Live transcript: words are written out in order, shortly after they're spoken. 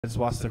It's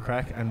What's the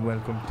Crack and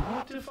welcome to...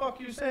 What the fuck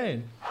are you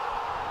saying?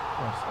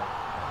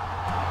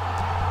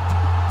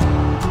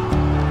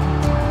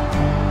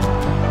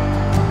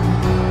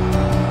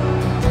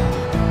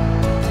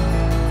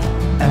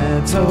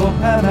 Anto,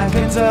 Paddock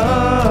and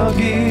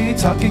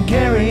Dougie talking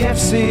Kerry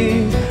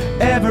FC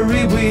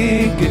every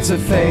week. It's a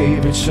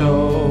favorite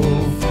show.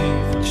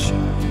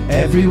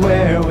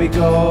 Everywhere we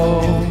go,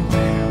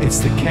 it's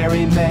the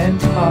Kerrymen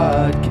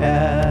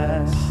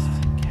podcast.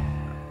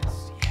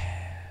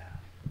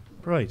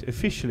 Right,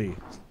 officially.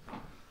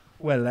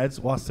 Well, lads,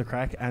 what's the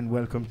crack and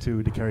welcome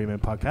to the Kerrymen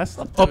podcast.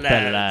 Up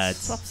there,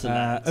 lads.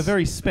 A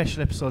very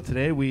special episode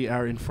today. We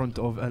are in front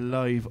of a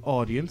live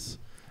audience.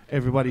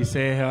 Everybody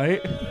say hi.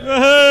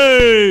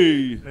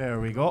 Hey!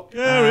 There we go.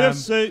 Kerry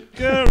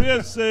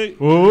FC.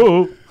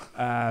 Whoa.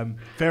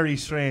 Very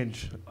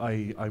strange.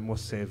 I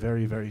must say,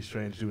 very, very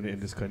strange doing it in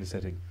this kind of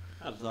setting.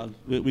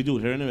 We do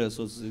it here anyway,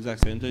 so it's the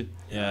exact same thing.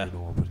 Yeah. I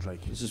know, but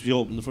like... It's just we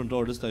open the front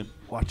door this time.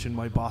 Watching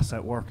my boss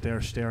at work there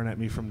staring at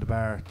me from the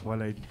bar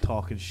while I'm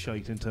talking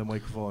shite into a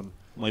microphone.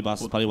 My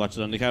boss is probably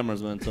watching on the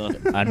cameras, man. So.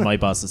 And my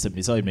boss is sitting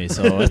beside me,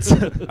 so it's...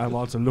 I'm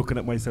also looking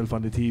at myself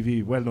on the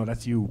TV. Well, no,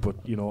 that's you, but,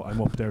 you know,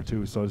 I'm up there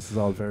too, so this is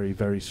all very,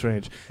 very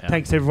strange. Yeah.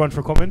 Thanks, everyone,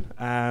 for coming.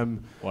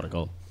 What a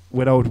goal.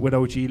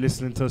 Without you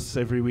listening to us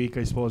every week,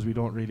 I suppose we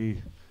don't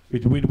really...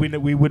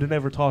 We would have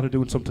never thought of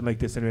doing something like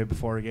this anyway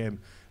before a game.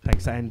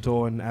 Thanks to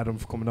Anto and Adam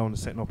for coming down and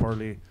setting up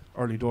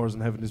early doors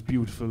and having this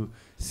beautiful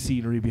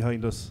scenery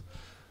behind us.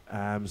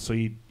 So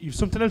you've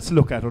something else to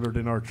look at other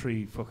than our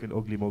three fucking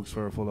ugly mugs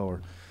for a full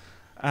hour.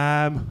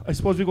 I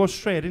suppose we go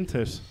straight into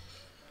it.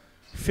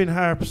 Finn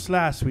Harps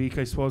last week,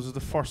 I suppose, was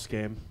the first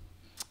game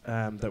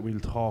that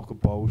we'll talk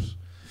about.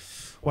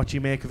 What do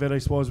you make of it? I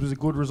suppose it was a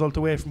good result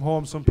away from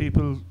home. Some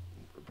people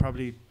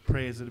probably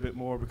praise it a bit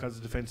more because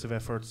of defensive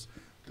efforts.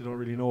 They don't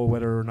really know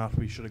whether or not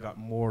we should have got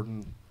more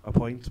than a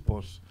point,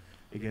 but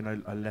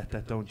again, I'll let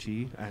that down to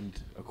you and,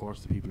 of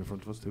course, the people in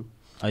front of us too.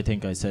 I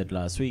think I said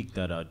last week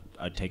that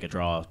I'd take a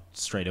draw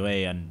straight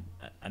away, and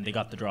they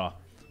got the draw.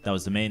 That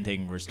was the main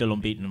thing. We're still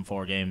unbeaten in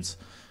 4 games.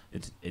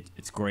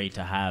 It's great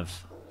to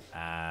have.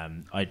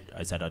 I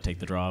said I'd take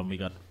the draw, and we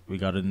got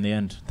it in the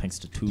end, thanks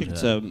to two.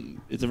 It's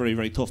a very,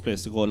 very tough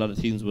place to go. A lot of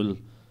teams will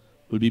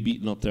be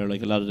beaten up there.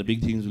 Like a lot of the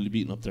big teams will be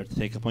beaten up there. To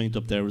take a point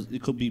up there,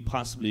 it could be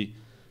possibly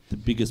the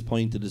biggest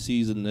point of the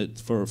season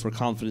for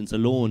confidence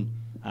alone,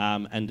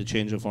 and the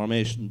change of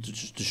formation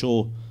to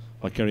show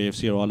what Kerry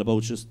FC are all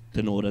about. Just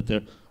to know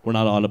that we're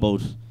not all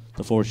about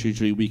the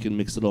 4-3-3. We can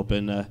mix it up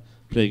and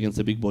play against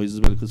the big boys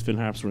as well, because Finn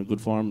Harps are in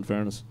good form, in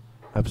fairness.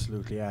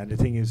 Absolutely, yeah. And the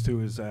thing is too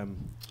is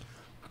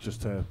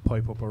just to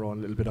pipe up our own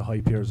little bit of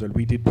hype here as well.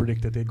 We did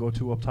predict that they'd go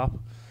 2 up top.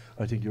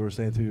 I think you were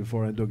saying to me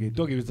before, and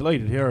Dougie was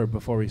delighted here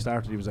before we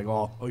started. He was like,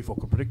 "Oh, I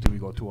fucking predicted we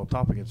go 2 up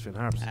top against Finn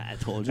Harps." I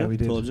told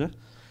you.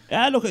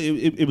 Yeah, look,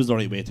 it was the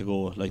right way to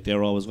go. Like, they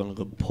were always going to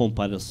go pump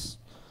at us,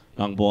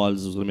 long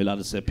balls. There was going to be a lot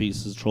of set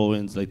pieces,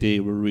 throw-ins. Like, they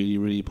were really,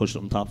 really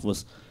pushing on top of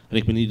us. I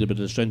think we needed a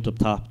bit of strength up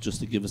top just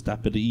to give us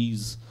that bit of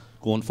ease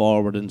going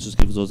forward and just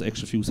give us those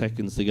extra few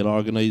seconds to get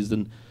organised.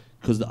 And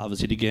because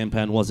obviously the game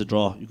plan was a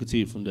draw, you could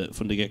see it from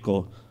the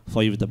get-go.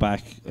 5 at the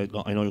back. I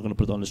know you're going to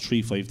put it on as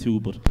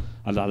 3-5-2, but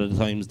a lot of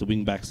the times the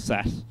wing-backs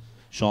sat.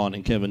 Sean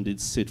and Kevin did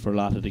sit for a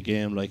lot of the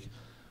game. Like,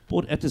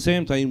 but at the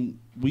same time,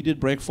 we did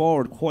break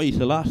forward quite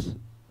a lot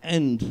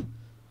and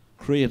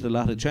create a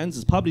lot of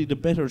chances, probably the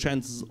better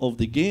chances of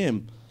the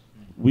game.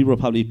 We were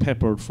probably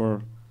peppered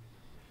for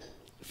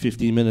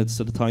 15 minutes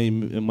at a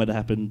time. It might have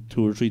happened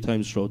 2 or 3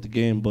 times throughout the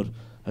game, but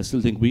I still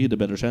think we had the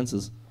better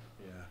chances.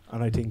 Yeah,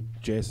 and I think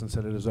Jason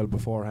said it as well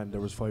beforehand. There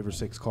was 5 or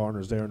 6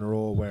 corners there in a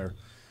row where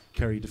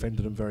Kerry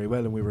defended them very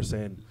well, and we were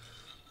saying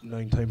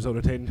 9 times out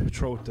of 10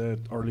 throughout the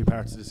early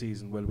parts of the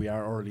season. Well, we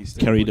are early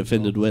still. Kerry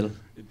defended well.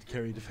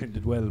 Kerry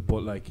defended well,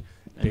 but like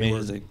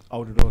amazing.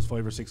 Out of those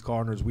 5 or 6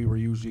 corners, we were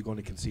usually going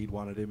to concede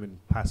one of them in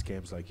past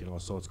games, like, you know.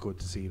 So it's good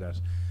to see that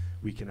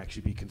we can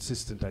actually be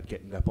consistent at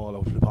getting that ball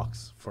out of the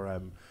box for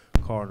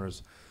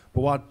corners.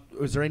 But what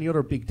was there any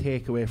other big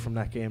takeaway from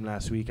that game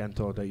last week,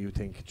 Anto, that you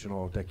think, you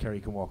know, that Kerry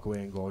can walk away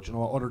and go, you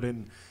know, other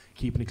than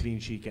keeping a clean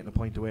sheet, getting a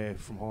point away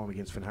from home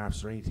against Finn Harps,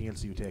 is there anything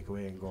else you take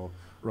away and go,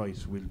 right,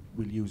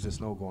 we'll use this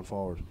now going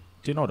forward?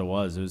 Do you know what it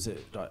was? It was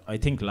I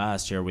think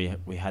last year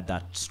we had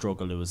that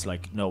struggle. It was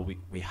like, no,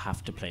 we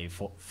have to play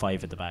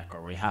 5 at the back,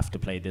 or we have to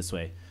play this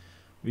way.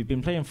 We've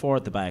been playing 4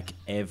 at the back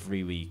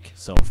every week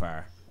so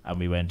far, and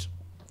we went,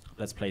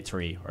 let's play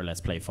 3 or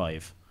let's play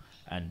 5,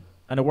 and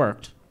it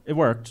worked. It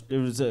worked. It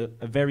was a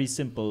very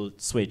simple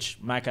switch.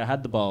 Maka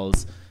had the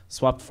balls,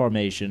 swapped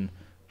formation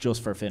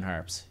just for Finn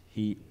Harps.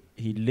 He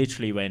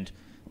literally went,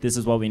 this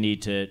is what we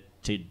need to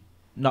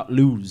not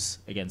lose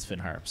against Finn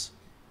Harps,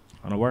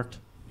 and it worked.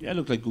 Yeah, it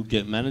looked like good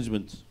game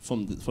management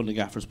from the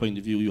gaffer's point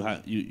of view. You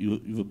have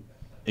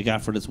a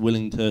gaffer that's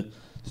willing to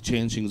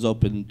change things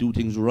up and do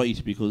things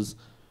right, because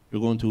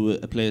you're going to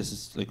a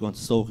place like going to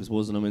Stoke, I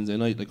suppose, on a Wednesday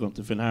night, like going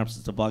to Finn Harps.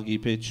 It's a boggy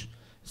pitch,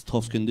 it's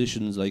tough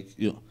conditions. Like,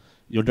 you know,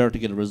 you're there to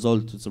get a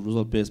result. It's a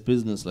result-based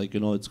business. Like, you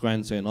know, it's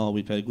grand saying, "Oh,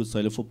 we played a good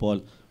style of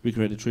football. We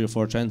created 3 or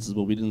 4 chances,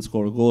 but we didn't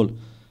score a goal."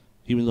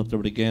 he went up there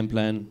with a game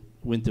plan,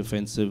 went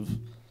defensive,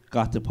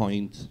 got the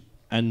point,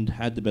 and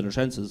had the better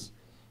chances.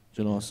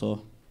 You know,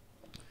 so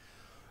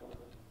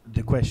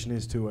the question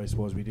is too, I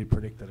suppose we did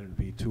predict that it would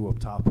be 2 up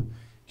top.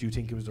 Do you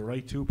think it was the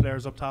right 2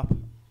 players up top,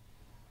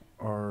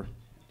 or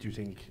do you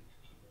think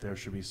there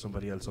should be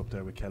somebody else up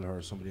there with Kelleher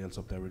or somebody else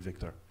up there with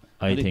Victor?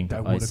 I think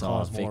that I would've saw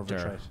caused more of a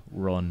Victor threat.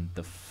 run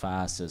the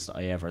fastest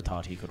I ever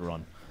thought he could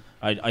run.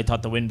 I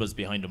thought the wind was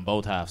behind him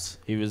both halves.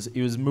 He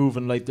was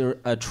moving like they're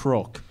a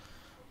truck.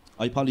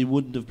 I probably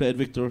wouldn't have played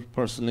Victor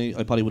personally.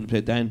 I probably would have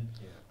played Dan.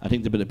 I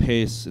think the bit of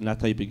pace in that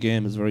type of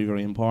game is very,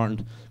 very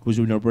important, because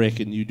when you're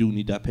breaking, you do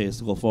need that pace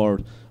to go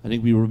forward. I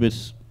think we were a bit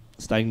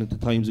stagnant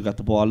at times. We got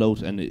the ball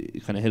out and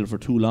it kind of held for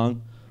too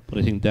long. But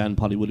I think Dan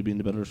probably would have been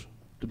the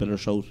better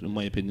shout, in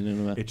my opinion.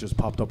 Anyway. It just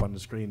popped up on the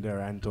screen there,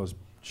 and those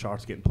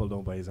shorts getting pulled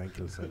down by his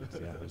ankles. And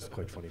yeah, it was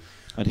quite funny.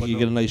 I think you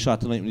get a nice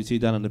shot tonight when you see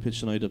Dan on the pitch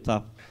tonight up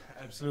top.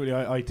 Absolutely,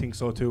 I think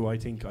so too. I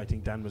think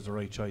Dan was the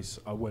right choice.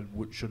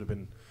 Should have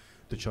been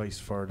the choice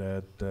for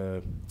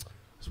the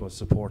I suppose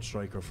support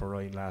striker for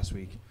Ryan last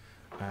week.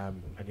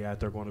 And yeah,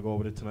 they're going to go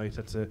with it tonight.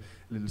 That's a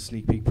little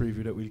sneak peek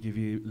preview that we'll give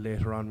you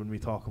later on when we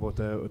talk about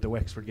the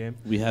Wexford game.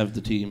 We have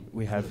the team.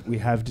 We have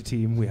the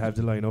team. We have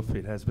the lineup.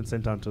 It has been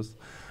sent on to us.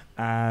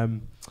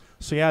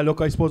 So yeah,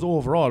 look, I suppose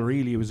overall,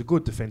 really, it was a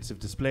good defensive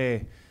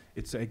display.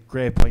 It's a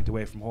great point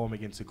away from home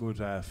against a good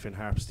Finn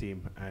Harps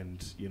team,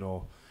 and you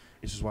know,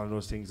 it's just one of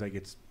those things. Like,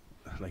 it's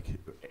like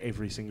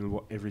every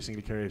single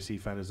Kerry FC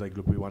fan is like,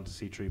 look, we want to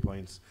see 3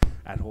 points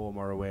at home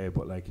or away,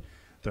 but like,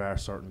 there are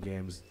certain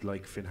games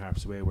like Finn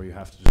Harps away where you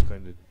have to just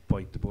kind of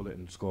bite the bullet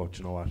and just go,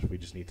 you know what, we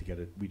just need to get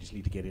it. We just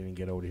need to get in and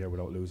get out of here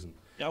without losing.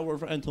 Yeah, we're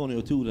for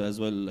Antonio Tuda as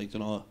well. Like, you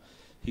know,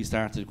 he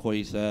started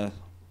quite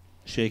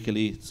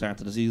shakily start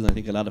of the season. I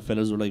think a lot of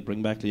fellas were like,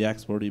 bring back Lee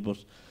Axworthy, but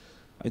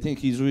I think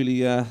he's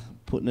really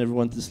putting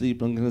everyone to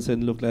sleep. I'm going to say,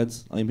 look,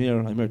 lads, I'm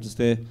here to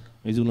stay.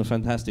 He's doing a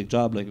fantastic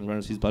job. Like, in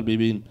fairness, he's probably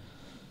been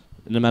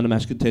in the man of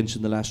match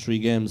contention the last 3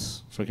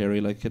 games for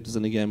Kerry. Like, kept us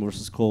in a game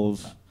versus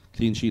Cove,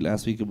 clean sheet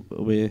last week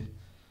away.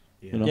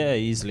 Yeah, you know? Yeah,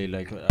 easily.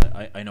 Like,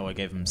 I know I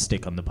gave him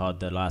stick on the pod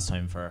the last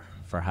time for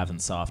having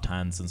soft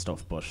hands and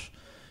stuff, but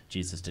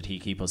Jesus, did he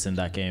keep us in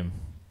that game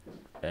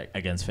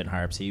against Finn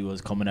Harps? He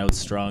was coming out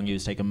strong. He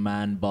was taking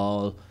man,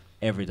 ball,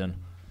 everything.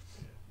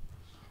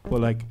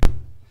 Well, like,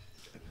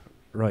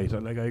 right,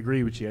 like, I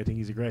agree with you. I think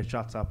he's a great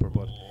shot stopper,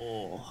 but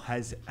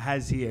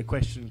has he, a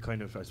question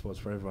kind of, I suppose,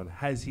 for everyone,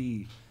 has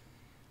he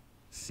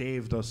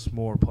saved us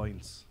more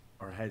points,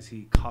 or has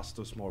he cost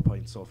us more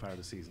points so far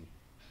this season?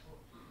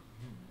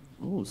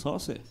 Oh,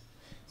 saucy.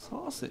 It's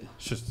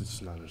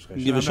just not a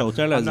discussion. Give a shout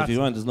there, lads, if you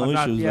want. There's no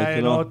issues. Yeah, like,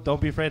 you know, know.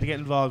 don't be afraid to get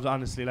involved,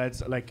 honestly,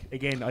 lads. Like,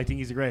 again, I think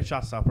he's a great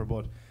shot stopper,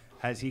 but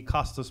has he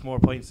cost us more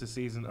points this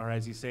season, or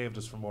has he saved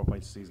us from more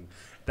points this season?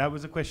 That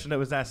was a question that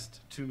was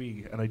asked to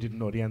me, and I didn't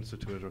know the answer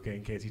to it, okay,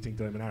 in case you think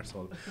that I'm an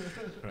arsehole.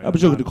 Right, I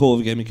was looking at the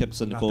Cove game. He kept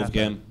us in the Not Cove that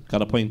game.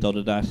 Got a point out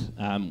of that.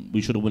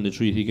 We should have won the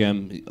Treaty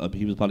game.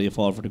 He was probably a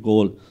fall for the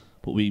goal,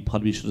 but we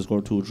probably should have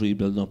scored 2 or 3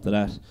 building up to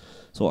that.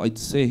 So I'd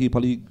say he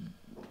probably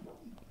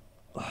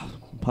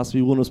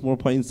possibly won us more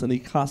points than he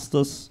cost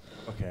us.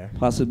 Okay.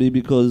 Possibly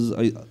because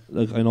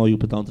I know you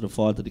put down to the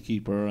fault of the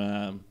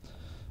keeper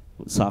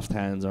with soft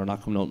hands or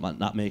not coming out,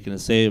 not making a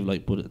save.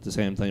 Like, but at the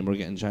same time, we're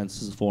getting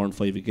chances 4 and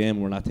 5 a game.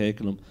 And we're not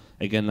taking them.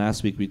 Again,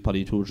 last week we'd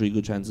probably 2 or 3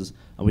 good chances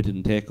and we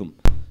didn't take them.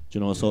 You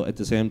know, so at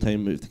the same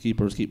time, if the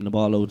keeper is keeping the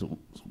ball out,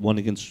 1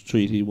 against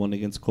Treaty, 1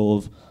 against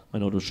Cove. I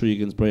know there's 3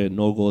 against Bray,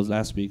 no goals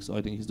last week, so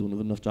I think he's doing a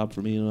good enough job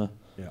for me.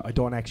 Yeah, I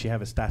don't actually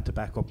have a stat to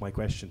back up my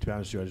question, to be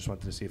honest with you. I just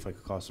wanted to see if I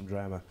could cause some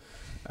drama.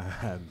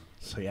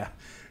 So yeah,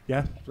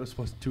 I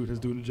suppose Tuta's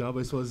doing a job,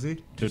 I suppose, is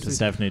he? Tuta's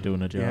definitely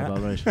doing a job, all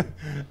right.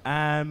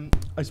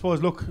 I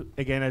suppose, look,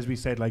 again, as we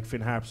said, like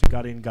Finn Harps,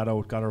 got in, got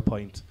out, got our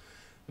point,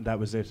 and that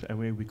was it.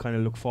 And we kind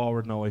of look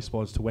forward now, I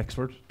suppose, to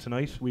Wexford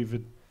tonight.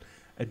 We've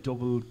a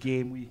double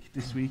game week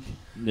this week.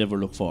 Never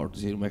look forward to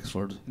seeing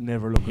Wexford.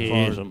 Never looking Hate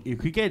forward. them. You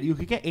could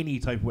get any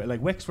type of,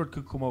 like, Wexford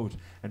could come out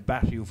and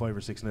batter you 5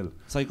 or 6-0.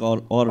 It's like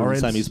ordering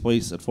Sammy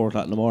Spice at 4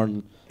 o'clock in the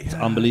morning. It's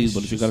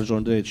unbelievable. If you got it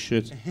during the day, it's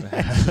shit.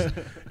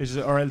 It's just,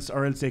 or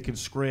else they can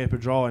scrape a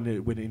draw in the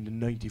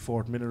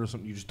 94th minute or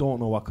something. You just don't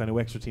know what kind of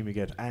Wexford team you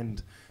get.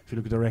 And if you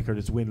look at the record,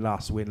 it's win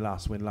loss, win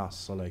loss, win loss.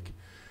 So, like,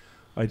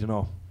 I don't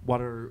know. What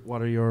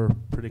are your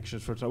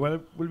predictions for tonight?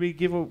 Well, will we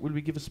give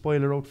a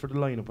spoiler out for the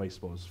lineup, I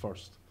suppose,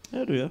 first?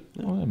 Yeah, do you?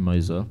 Yeah. Oh, I might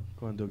as well.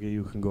 Go on, Dougie,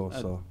 you can go.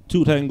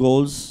 2-10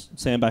 goals,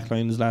 same back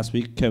line as last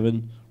week.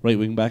 Kevin, right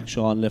wing back.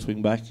 Sean, left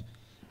wing back.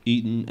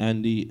 Eaton,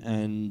 Andy,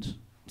 and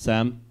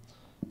Sam.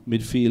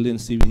 Midfield, in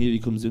Stephen Healy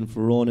comes in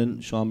for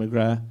Ronan, Sean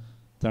McGrath,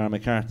 Darren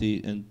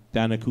McCarthy, and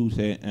Dana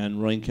Kute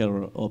and Ryan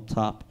Keller up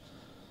top.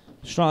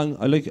 Strong,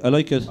 I like it. I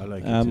like it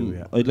too,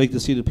 yeah. I'd like to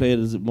see it played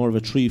as more of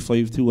a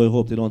 3-5-2. I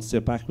hope they don't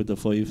step back with the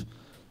 5.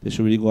 They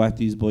should really go at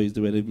these boys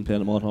the way they've been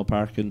playing at Mountain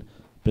Park and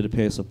bit of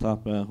pace up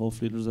top.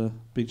 Hopefully there's a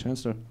big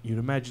chance there. You'd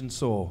imagine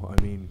so. I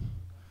mean,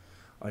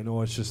 I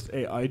know it's just.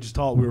 I just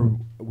thought we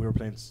were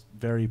playing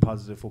very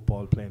positive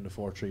football, playing the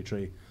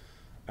 4-3-3,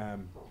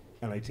 and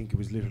I think it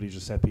was literally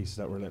just set pieces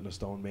that were letting us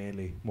down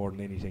mainly, more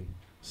than anything.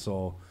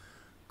 So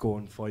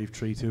going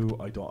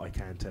 5-3-2, I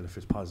can't tell if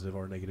it's positive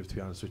or negative, to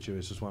be honest with you.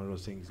 It's just one of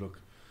those things. Look,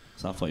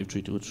 It's not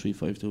 5-3-2, it's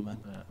 3-5-2, man.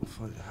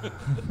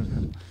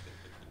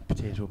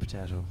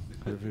 Potato,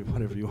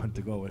 whatever you want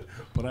to go with.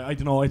 But I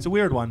don't know. It's a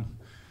weird one.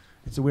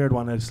 It's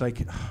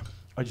like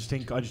I just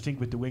think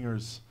with the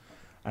wingers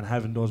and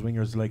having those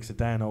wingers like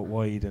Dan out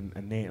wide and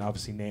Nathan,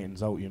 obviously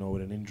Nathan's out,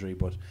 with an injury,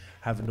 but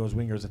having those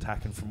wingers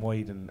attacking from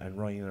wide and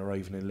Ryan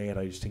arriving in late,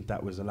 I just think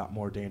that was a lot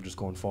more dangerous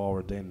going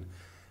forward than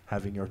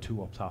having your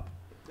two up top.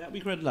 Yeah, we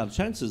created a lot of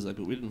chances, but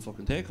we didn't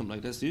fucking take them.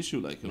 That's the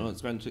issue. It's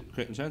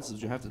creating chances,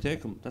 but you have to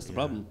take them. That's the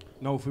problem.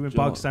 No, if we went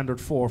bog standard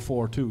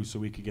 4-4-2, so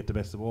we could get the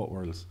best of both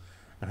worlds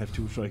and have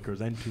two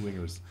strikers and two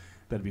wingers,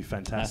 that'd be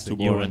fantastic.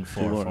 You were in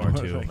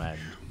 4-4-2, man.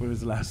 When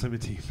was the last time a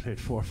team played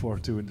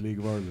 4-4-2 in the League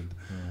of Ireland?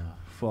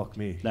 Fuck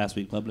me. Last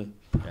week, probably.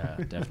 Yeah,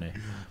 definitely.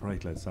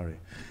 Right, lads, sorry.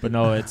 But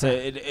no, it's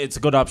a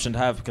good option to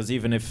have, because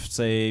even if,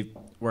 say,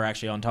 we're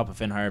actually on top of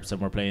Finn Harps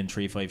and we're playing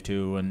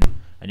 3-5-2 and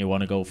you want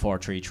to go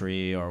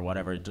 4-3-3 or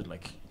whatever,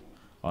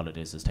 all it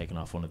is taking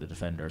off one of the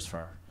defenders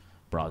for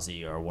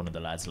Brazzy or one of the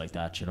lads like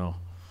that, Yeah.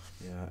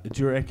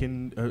 Do you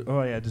reckon?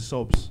 The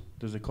subs.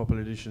 There's a couple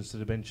additions to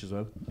the bench as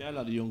well. Yeah, a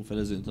lot of young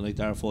fellas in tonight.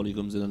 Dar Foley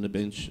comes in on the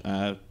bench.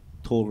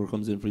 Toger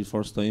comes in for his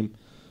first time.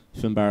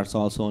 Finn Barrett's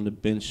also on the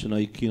bench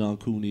tonight. Keenan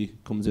Cooney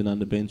comes in on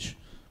the bench.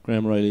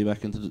 Graham Riley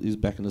he's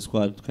back in the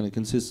squad kind of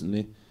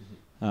consistently.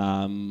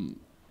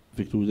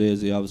 Victor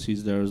Daisy obviously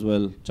is there as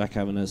well. Jack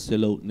Kavanagh is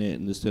still out.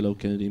 Nathan is still out.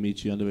 Kennedy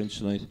Michi on the bench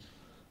tonight.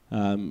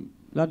 A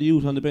lot of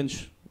youth on the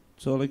bench.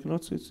 So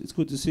it's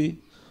good to see.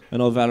 I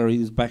know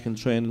Valerie is back in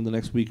training the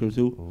next week or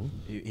two. Oh.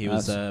 He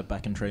was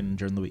back in training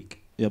during the week.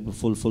 Yeah, but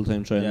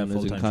full-time training. Yeah,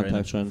 full-time in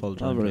contact training.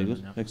 Full-time very training,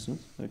 good. yeah.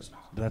 Excellent.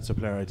 That's a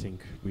player I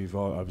think I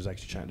was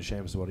actually chatting to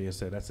Seamus about it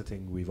yesterday. That's the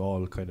thing we've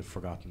all kind of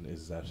forgotten,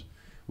 is that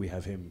we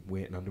have him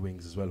waiting on the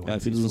wings as well. Yeah,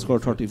 if he doesn't score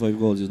 35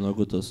 goals, he's not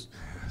good to us.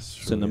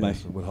 Send him back.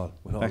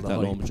 Back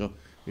that home, Joe.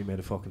 We made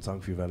a fucking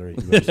song for you, Valerie.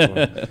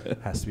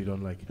 Has to be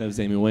done like. That was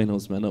Amy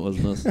Winehouse, man. That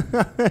wasn't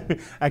us.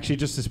 Actually,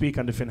 just to speak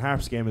on the Finn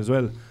Harps game as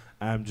well,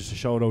 just a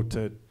shout out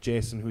to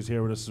Jason, who's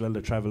here with us as well.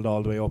 They travelled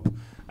all the way up,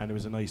 and it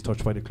was a nice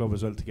touch by the club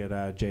as well to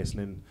get Jason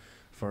in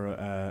for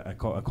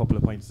a couple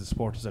of points. The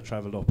supporters that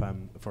travelled up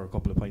for a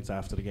couple of points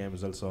after the game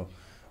as well. So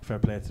fair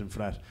play to them for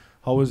that.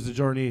 How was the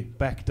journey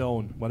back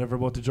down? Whatever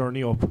about the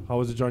journey up. How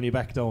was the journey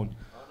back down?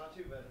 Not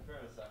too bad in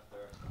fairness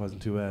after.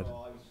 Wasn't too bad. I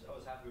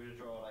was happy with the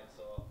draw,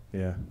 so.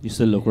 Yeah. You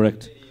still look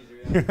wrecked.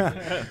 You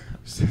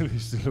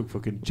still look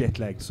fucking jet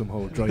lagged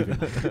somehow driving.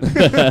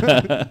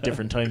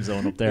 Different time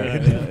zone up there.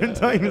 Different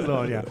time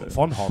zone, yeah.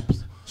 Fun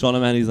hops. Sean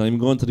O'Mahony's not even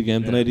going to the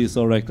game tonight. He's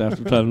so wrecked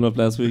after travelling up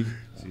last week.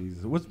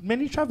 Jesus. Was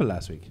many travel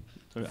last week?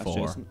 Sorry, 4.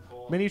 Jason.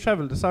 Many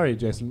travelled. Sorry,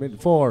 Jason.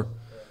 4.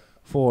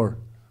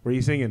 Were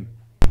you singing?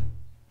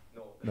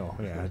 No,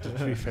 yeah, to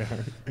be fair.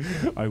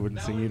 I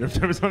wouldn't sing either if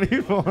there was only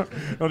 4.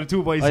 No, the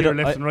two boys here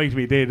left and right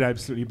me, they'd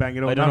absolutely bang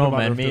it up. I don't know,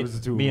 man. Me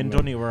and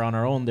Dunny Dunny were on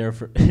our own there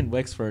in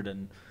Wexford,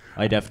 and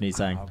I definitely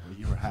sang.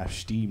 You were half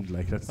steamed,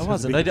 like that's. I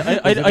wasn't. There's I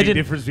a big didn't.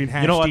 difference between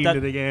half You know what? steamed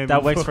in the game.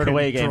 That Wexford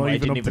away game, I driving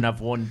didn't up even to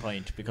have 1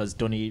 point because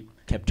Dunny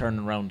kept turning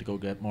around to go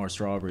get more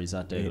strawberries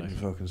that day. eating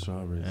fucking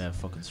strawberries. Yeah,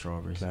 fucking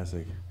strawberries.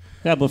 Classic.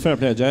 Yeah, but fair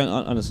play, Jay,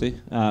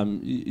 honestly.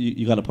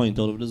 You got a point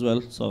out of it as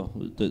well, so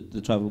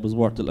the travel was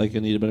worth it. I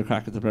need a bit of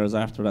crack at the players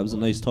after. That was a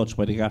nice touch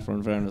by the gaffer,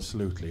 in fairness.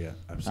 Absolutely, yeah,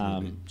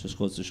 absolutely. Just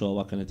goes to show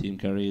what kind of team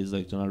Kerry is.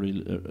 They're not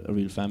a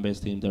real fan base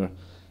team.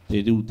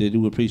 They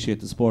do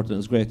appreciate the sport, and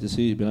it's great to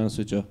see, to be honest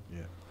with you.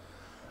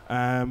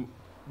 Yeah.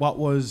 What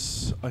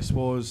was, I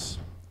suppose,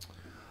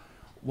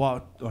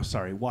 what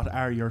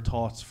are your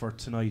thoughts for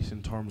tonight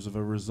in terms of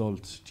a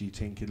result? Do you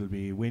think it'll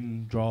be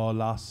win, draw,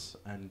 loss,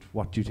 and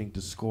what do you think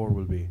the score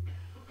will be?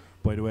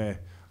 By the way,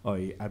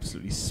 I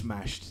absolutely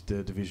smashed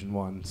the Division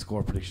 1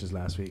 score predictions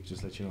last week, just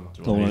to let you know.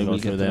 Don't worry, we'll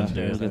get to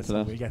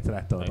that. We'll get to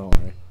that though, don't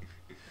worry.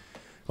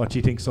 What do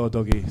you think so,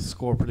 Dougie?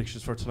 Score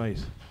predictions for tonight?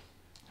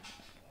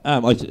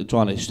 I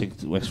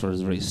think Wexford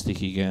is a very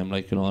sticky game.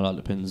 It all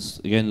depends.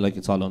 Again,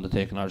 it's all on the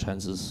taking our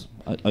chances.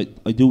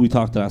 We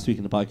talked last week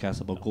in the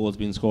podcast about goals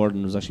being scored,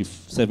 and there was actually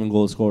 7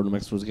 goals scored in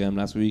Wexford's game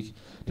last week.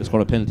 They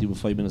scored a penalty with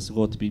 5 minutes to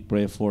go to beat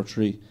Bray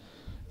 4-3.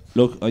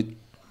 Look,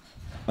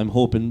 I'm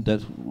hoping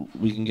that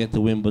we can get the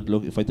win, but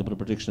look, if I had to put a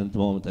prediction at the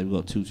moment, I've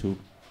got 2-2.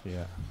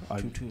 Yeah,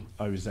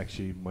 I was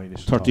actually my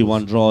initial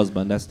 31 draws,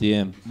 man. That's the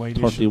aim.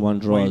 31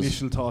 draws. My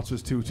initial thoughts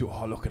was 2-2.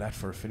 Oh, look at that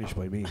for a finish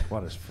by me.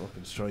 What a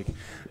fucking strike.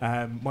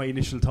 My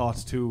initial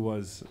thoughts too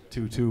was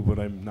 2-2, but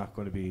I'm not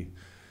going to be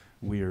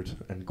weird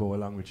and go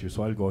along with you.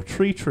 So I'll go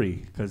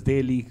 3-3 because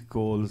they leak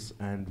goals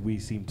and we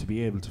seem to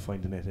be able to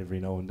find the net every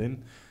now and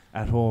then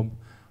at home.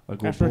 I'll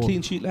go after a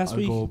clean sheet last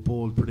week. I'll go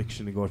bold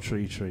prediction and go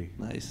 3-3.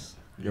 Nice.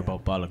 You're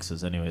about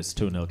bollockses anyways.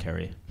 2-0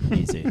 Kerry.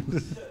 Easy.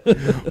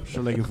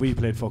 Sure, if we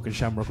played fucking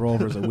Shamrock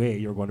Rovers away,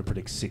 you're going to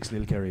predict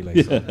 6-0 Kerry.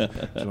 So,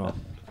 you know.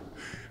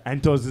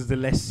 Antos is the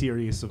less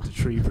serious of the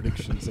three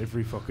predictions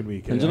every fucking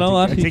week. And you know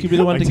what? He could be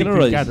the one to get it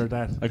right. Gathered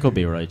that. I could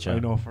be right, yeah. I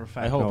know for a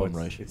fact. I hope no, I'm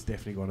right. It's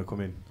definitely going to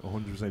come in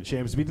 100%.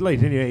 Seamus be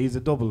delighted anyway. He's a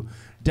double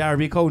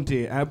Derby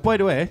County. By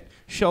the way,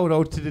 shout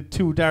out to the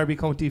 2 Derby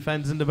County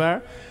fans in the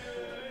bar.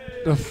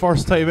 The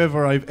first time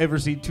ever I've ever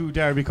seen 2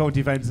 Derby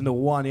County fans in the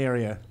one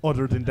area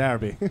other than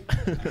Derby.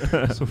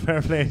 So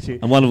fair play to you.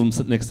 And one of them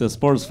sitting next to a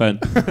Spurs fan.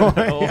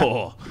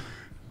 Oh.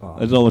 Oh.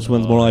 I don't know which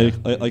one's more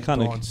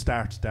iconic. Don't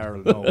start,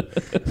 Daryl.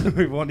 No,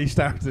 we've only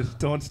started.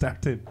 Don't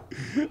start it.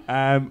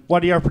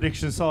 What are your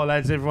predictions, so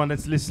lads? Everyone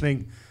that's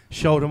listening,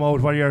 shout them out.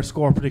 What are your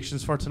score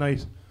predictions for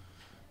tonight?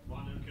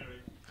 1-0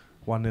 Kerry.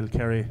 1-0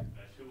 Kerry.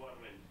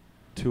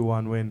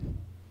 2-1 win. 2-1 win.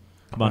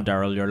 Come on,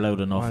 Daryl, you're loud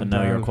enough, Come and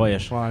on, now you're Daryl.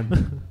 quiet. Come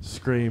on,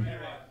 scream.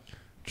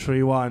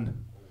 3-1.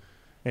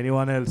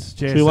 Anyone else?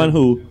 Jason? 3-1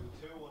 who?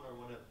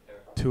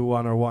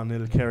 2-1 or 1-0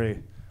 Kerry. 2-1 or 1-0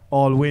 Kerry.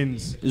 All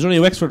wins. Is there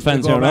any Wexford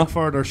fans We'll here go now? back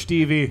further.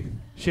 Stevie,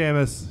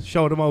 Seamus,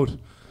 shout them out.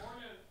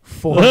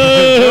 4-0.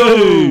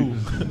 Hey!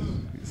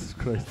 Jesus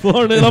Christ.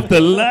 4-0 up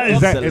the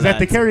lads. Is that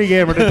the Kerry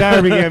game or the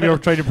Derby game you're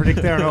trying to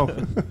predict there now?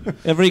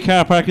 Every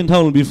car park in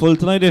town will be full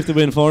tonight if they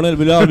win 4-0.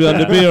 We'll all be on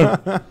the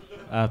beer.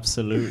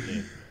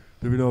 Absolutely.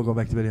 There we no go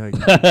back to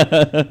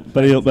Ballyhigh.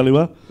 Belly up, belly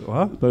what?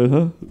 What? Belly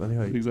huh?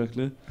 Ballyhigh.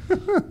 Exactly.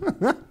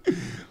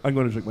 I'm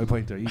going to drink my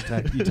pint there. You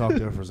talk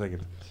there for a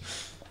second.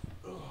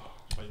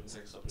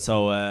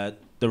 So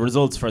the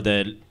results for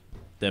the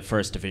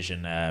first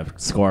division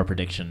score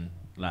prediction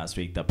last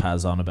week that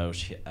Paz on about.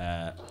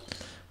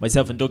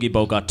 Myself and Dougie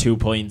both got 2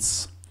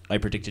 points. I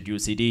predicted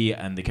UCD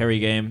and the Kerry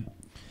game.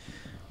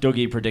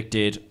 Dougie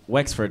predicted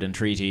Wexford and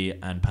Treaty,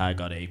 and Pa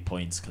got 8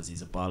 points because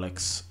he's a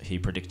bollocks. He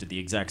predicted the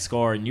exact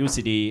score in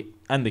UCD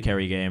and the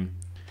Kerry game,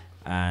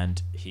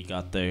 and he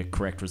got the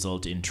correct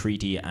result in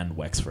Treaty and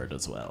Wexford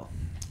as well.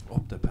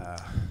 Up the pa.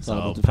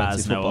 So the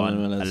Pa's fancy now football on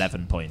anyway, lads.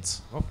 11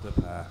 points. Up the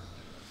pa.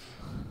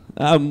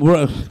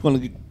 We're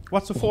going to.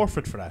 What's the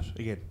forfeit for that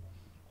again?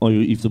 Oh,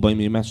 you have to buy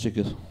me a match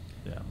ticket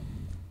Yeah.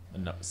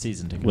 No,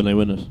 season ticket. when I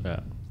win it. Yeah.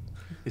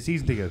 A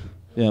season ticket.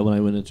 Yeah, when I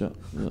win it, yeah.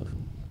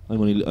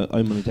 I'm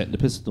only taking the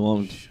piss at the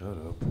moment. Shut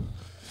up.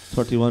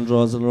 31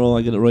 draws in a row.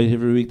 I get it right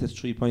every week. That's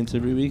 3 points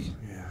every week.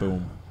 Yeah.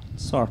 Boom.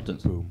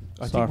 Sorted. Boom.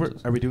 I think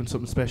Sorted. are we doing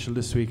something special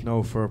this week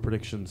now for our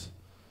predictions?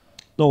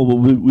 No, but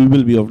we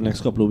will be over the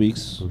next couple of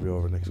weeks. We'll be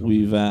over next week.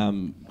 We've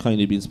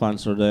kindly been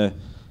sponsored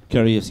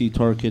Kerry FC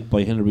Tour Kit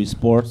by Henry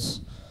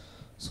Sports.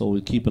 So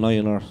we'll keep an eye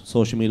on our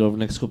social media over the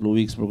next couple of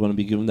weeks. We're going to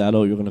be giving that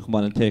out. You're going to come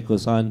on and take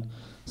us on.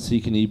 See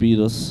can you beat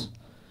us.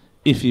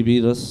 If you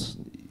beat us,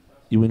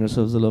 you win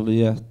yourselves a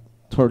lovely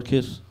third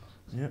kit.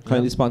 Yeah.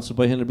 Kindly sponsored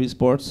by Henry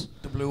Sports.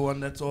 The blue one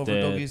that's over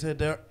The- Dougie's head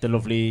there. The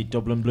lovely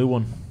Dublin blue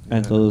one.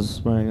 And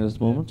those wearing it at the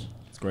moment.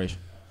 It's great.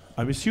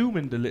 I'm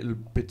assuming the little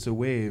bits of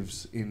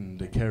waves in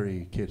the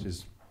Kerry kit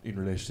is in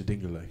relation to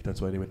Dingle, like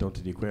that's why they went down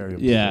to the aquarium.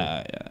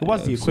 Yeah. It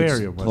was the It's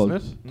aquarium,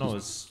 wasn't it? No,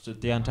 it's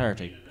the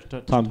Antarctic.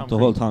 The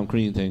whole Tom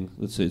Crean thing.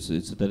 It's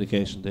a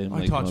dedication to him.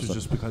 I thought it was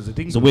just because of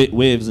Dingle. the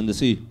waves in the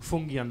sea.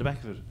 Fungi on the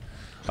back of it.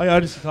 I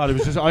honestly thought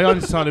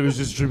it was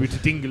just tribute to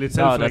Dingle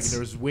itself. No, like that's- there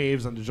was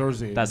waves on the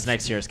jersey. That's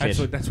next year's kit.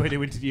 That's why they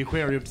went to the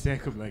aquarium to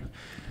take them. Like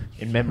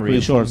In memory Pretty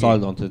of sure it's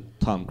fungi. all down to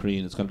Tom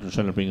Crean. It's kind of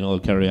trying to bring an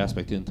old Kerry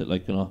aspect into it,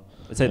 like, you know.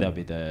 I'd say that'll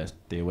be the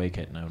away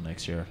kit now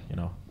next year, you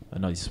know. A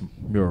nice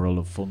mural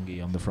of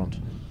fungi on the front.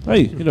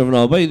 Hey, you never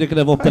know. But they could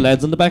have up the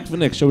lads on the back of it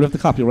next year. We'll have to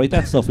copyright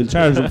that stuff. We'll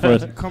charge them for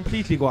it.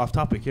 completely go off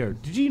topic here.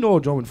 Did you know,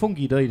 Joe, when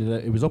Fungi died,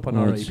 it was up on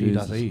Oh, RIP.ie?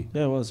 Jesus. Isn't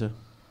Yeah, it was, yeah.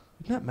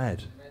 that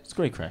mad? It's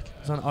great crack.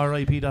 It's on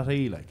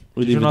RIP.ie, like.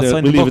 We'll Did you leave it not there.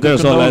 sign We'll the leave it book there, of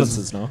so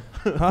lads. condolences,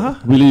 no? Huh?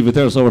 We'll leave it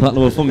there, so we're talking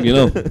about fungi, you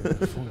know.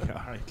 Fungi,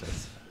 alright,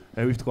 lads.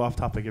 We have to go off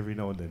topic every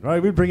now and then. Right,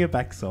 we'll bring it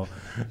back, so.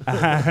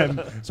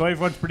 So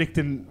everyone's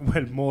predicting,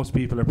 well, most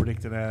people are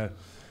predicting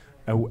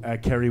a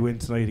Kerry win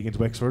tonight against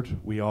Wexford.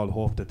 We all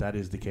hope that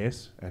is the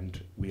case,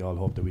 and we all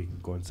hope that we can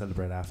go and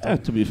celebrate after. Yeah,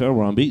 to be fair,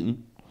 we're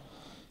unbeaten.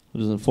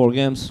 What is it, 4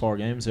 games? 4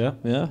 games, yeah.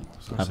 Yeah.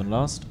 Haven't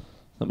lost.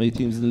 Not many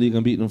teams in the league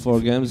unbeaten in 4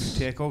 games.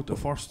 Take out the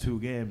first 2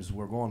 games,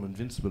 we're going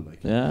invincible, like.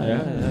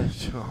 Yeah.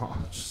 Oh,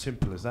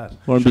 simple as that.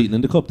 We're unbeaten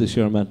in the cup this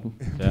year, man.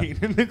 Yeah. Being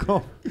in the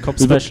cup. Cup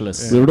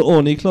specialists. We were the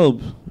only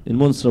club in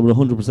Munster with a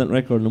 100%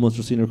 record in the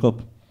Munster Senior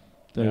Cup.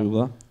 There Yeah. we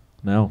go.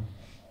 Now,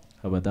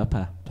 how about that,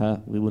 Pa?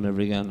 Pat, we win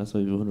every game, that's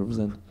why we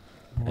 100%.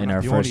 We're In not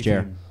our the first only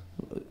year. team.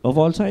 Of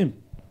all time.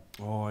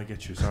 Oh, I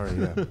get you. Sorry,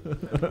 yeah.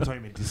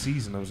 Time into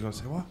season, I was going to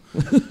say what?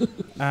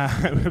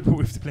 But we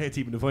have to play a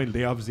team in the final.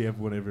 They obviously have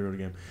won every other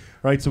game.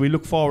 Right, so we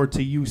look forward to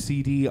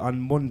UCD on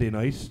Monday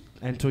night.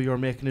 Until you're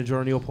making a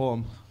journey up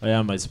home. I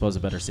am. I suppose I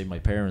better see my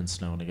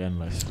parents now and again.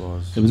 Like,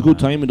 It was good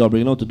timing though,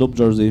 bringing out the dub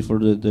jersey for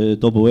the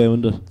dub away,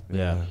 wasn't it?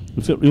 yeah,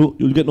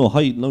 You'll get no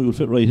height now, you'll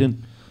fit right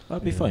in.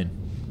 that'll be fine.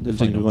 They'll Fine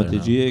think you're up going to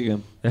there the now. GA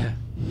game.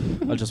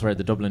 Yeah, I'll just wear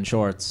the Dublin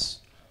shorts,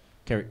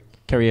 Kerry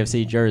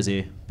FC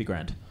jersey, be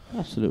grand.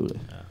 Absolutely.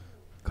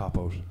 Cop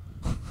out.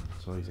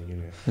 So I think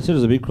anyway. I see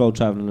there's a big crowd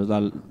travelling. There's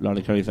a lot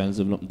of Kerry fans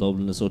living up in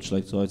Dublin and such,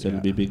 like, so I'd say Yeah.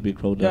 there'll be a big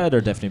crowd Yeah, there.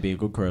 there'll definitely be a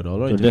good crowd. All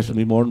right, There'll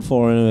definitely be more than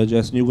 4 anyway,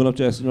 Jason. You going up,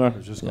 Jason? You are? I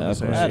was just going Yeah, to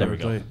say. of course. Ah, there we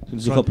go.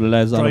 There's a couple of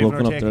lads on Driving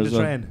walking or up there taking as the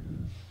well. train.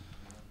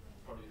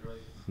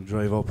 We'll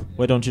drive up.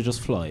 Why don't you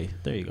just fly?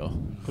 There you go.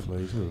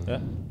 Fly too. Yeah.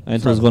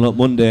 Anton's going up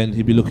Monday, and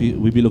he'd be lucky.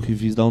 We'd be lucky if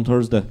he's down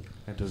Thursday.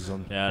 And there's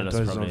on, Yeah, and that's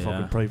there's on probably, fucking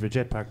yeah. private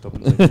jet packed up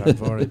in the back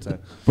for it.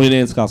 Brian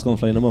Ainscott's going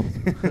flying him up.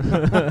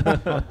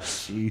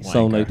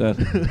 Sound like that.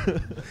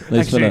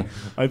 Nice Actually, fella.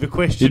 I have a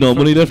question. You know, for-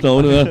 money left now.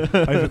 Anyway.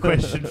 I have a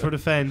question for the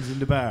fans in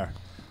the bar.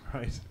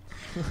 Right.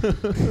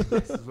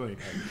 This is right.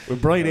 When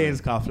Brian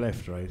Ainscough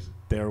left, right,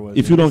 there was.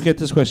 If you don't get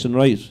this question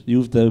right, you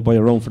have to buy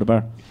a round for the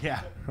bar.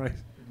 Yeah, right.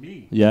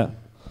 Me. Yeah,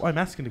 Well, I'm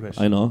asking the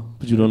question. I know,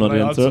 but you don't know But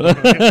the I also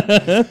answer.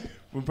 don't know.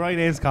 When Brian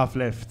Ainscough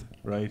left,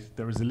 right,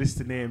 there was a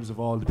list of names of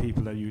all the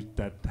people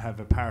that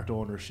have a part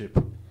ownership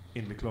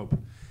in the club.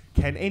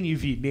 Can any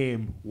of you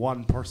name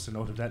one person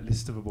out of that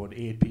list of about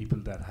 8 people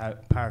that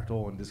have part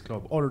own this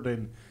club, other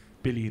than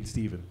Billy and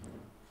Stephen?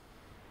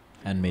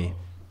 And me.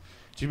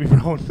 Jimmy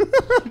Brown.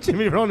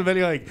 Jimmy Brown and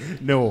Billy like,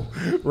 no,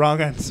 wrong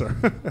answer.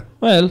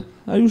 Well,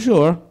 are you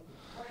sure?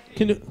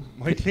 Can you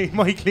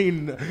My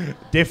clean,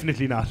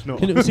 definitely not. No.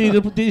 can you see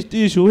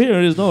the issue here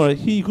is no, right,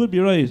 he could be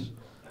right,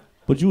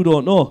 but you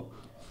don't know.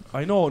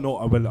 I know, no.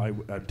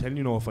 I'm telling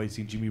you, no. If I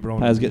seen Jimmy Brown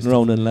Paz getting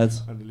around then,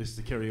 lads. on the list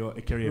of Kerry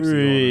FC Hey,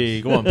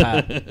 owners. go on,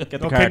 Pat. Get the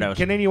No, card out.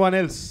 Can anyone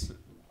else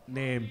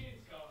name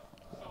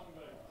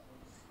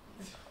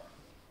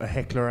a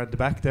heckler at the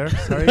back there?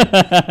 Sorry.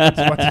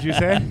 So what did you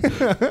say?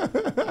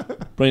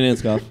 Brian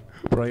Ainscough.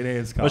 Brian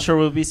Ainscough. Well, sure,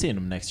 we'll be seeing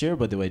him next year.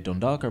 By the way,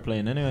 Dundalk are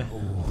playing anyway.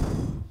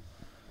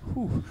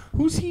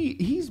 Who's he?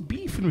 He's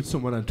beefing with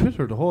someone on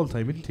Twitter the whole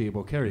time, isn't he,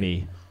 about Kerry?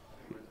 Me.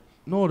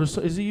 No, is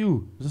it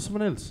you? Is it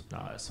someone else?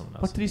 No, it's someone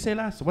else. What did he say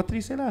last? What did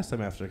he say last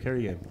time after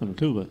Kerry game? I have a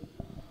clue, but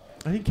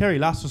I think Kerry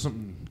lost or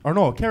something. Or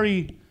no,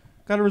 Kerry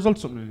got a result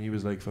something and he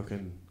was like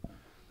fucking. I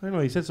don't know,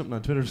 he said something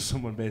on Twitter to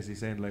someone basically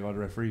saying like all the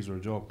referees were a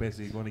joke,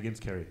 basically going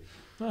against Kerry.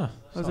 Ah,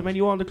 I was like, man,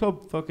 you won the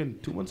club fucking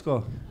 2 months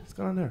ago. What's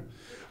going on there?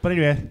 But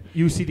anyway,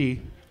 UCD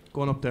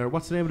going up there.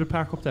 What's the name of the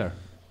park up there?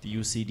 the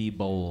UCD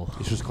Bowl.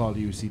 It's just called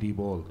the UCD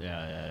Bowl.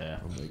 Yeah.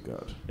 Oh my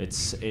god.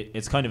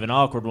 It's kind of an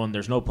awkward one.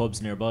 There's no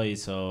pubs nearby,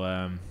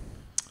 so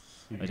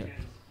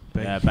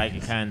bag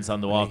of cans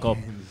on the walk up.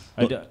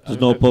 there's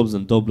no pubs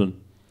in Dublin.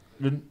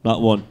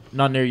 Not one.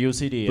 Not near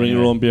UCD. Bring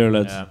your own beer,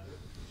 lads. Yeah.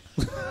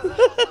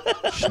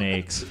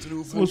 Snakes.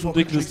 Most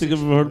ridiculous thing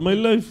I've ever heard in my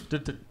life.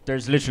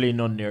 There's literally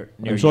none near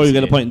I'm sure you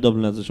get a UCD. pint in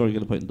Dublin, lads. I'm sure you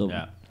get a pint in Dublin.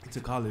 Yeah. It's a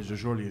college, there's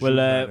surely a We'll, shooting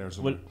there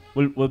somewhere.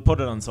 we'll put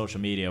it on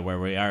social media where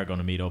we are going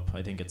to meet up.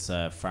 I think it's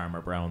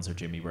Farmer Brown's or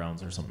Jimmy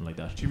Brown's or something like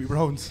that. Jimmy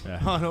Brown's. Yeah.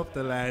 On up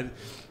the lad.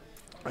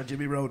 And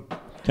Jimmy Brown.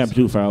 Can't be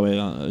too far away,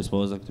 I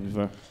suppose, like, to be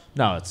fair.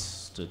 No,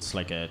 it's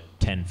like a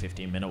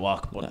 10-15 minute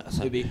walk, but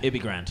Yeah, it'd be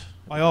grand.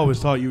 I always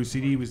thought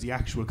UCD was the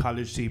actual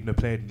college team that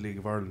played in the League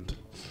of Ireland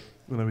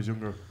when I was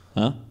younger.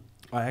 Huh?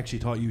 I actually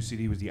thought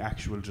UCD was the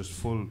actual just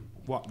full.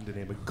 What in the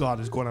name of God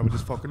is going on with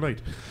this fucking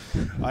night?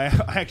 I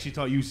actually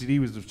thought UCD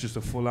was just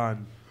a full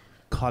on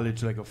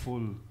college, like a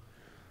full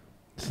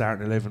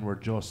starting 11 were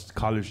just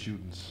college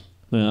students.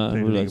 Yeah,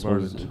 Playing well, I League of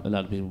suppose Ireland. a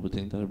lot of people would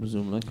think that, I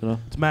presume, like, you know.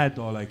 It's mad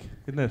though, like,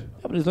 isn't it? Yeah,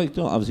 but it's like,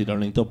 you know, obviously they're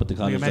linked up with the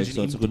college, like, imagine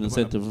so it's a in- good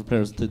incentive for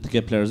players to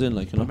get players in,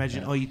 like, you know.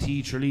 Imagine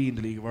IT Tralee in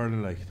the League of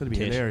Ireland, like that'd be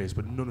Tit. hilarious.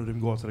 But none of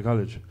them go to the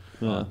college.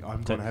 Yeah.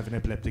 I'm going to have an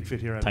epileptic fit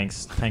here. Adam.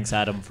 Thanks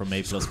Adam from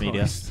APLUS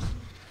Media. Christ.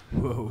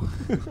 Whoa.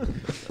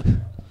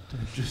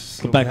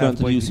 Just But back on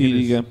to the half-pint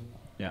UCD Guinness.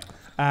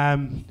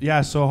 game.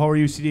 Yeah, so how are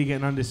UCD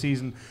getting on this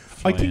season?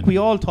 I think Flying. we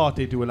all thought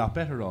they'd do a lot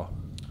better though.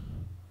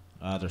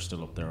 They're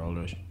still up there, all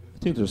right. I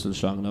think they're still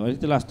strong now. I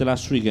think the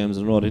last 3 games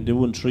in a row, I think they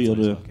won 3 out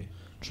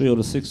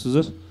of 6, was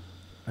it?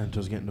 And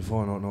just getting the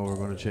phone out now, we're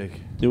going to check.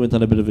 They went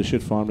on a bit of a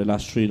shit form the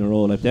last 3 in a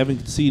row. Like, they haven't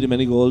conceded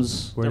many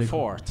goals. Where They're they-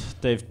 fourth.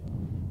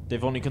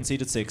 They've only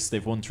conceded 6.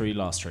 They've won 3,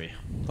 lost 3.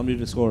 How many have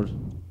they scored?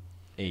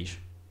 8.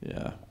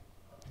 Yeah.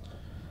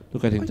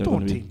 Look, I I think they're going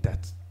don't to be. think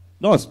that's.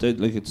 No, it's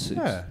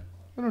Yeah.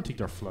 I don't think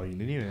they're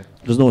flying anyway.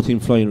 there's no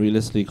team flying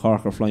realistically.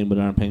 Cork are flying, but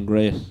they aren't playing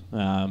great.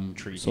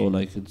 Tricky. So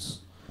like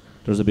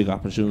there's a big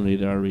opportunity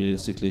there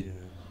realistically. Yeah.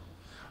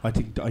 I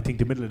think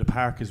the middle of the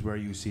park is where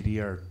UCD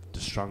are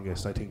the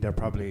strongest. I think they're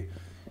probably,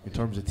 in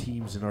terms of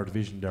teams in our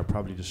division, they're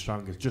probably the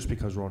strongest just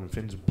because Ronan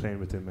Finn's playing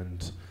with them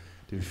and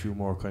there's a few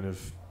more kind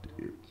of.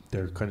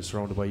 They're kind of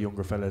surrounded by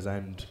younger fellas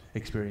and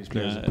experienced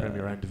players in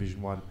Premier and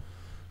Division 1.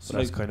 So But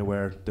that's like- kind of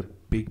where the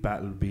big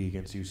battle will be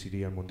against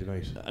UCD on Monday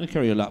night. And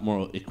Kerry a lot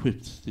more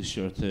equipped this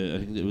year. I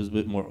think it was a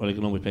bit more. Like,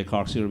 you know, we played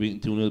Cork 0 beating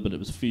 2-0, but it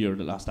was fear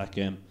that lost that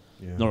game.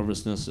 Yeah.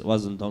 Nervousness. It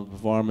wasn't down to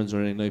performance or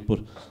anything like.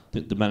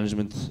 But the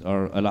management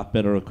are a lot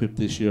better equipped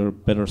this year.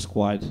 Better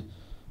squad.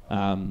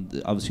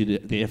 Obviously,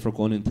 the effort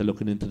going into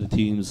looking into the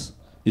teams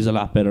is a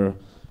lot better,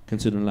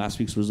 considering last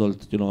week's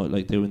result. You know,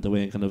 like they went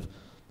away and kind of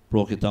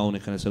broke it down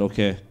and kind of said,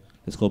 okay,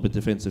 let's go a bit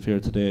defensive here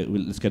today.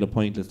 Let's get a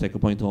point. Let's take a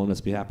point home.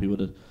 Let's be happy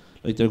with it.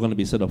 Like, they're going to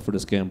be set up for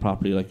this game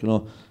properly, like, you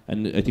know.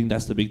 And I think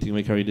that's the big thing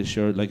with Kerry this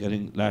year. Like, I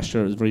think last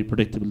year it was very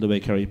predictable the way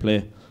Kerry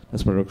play.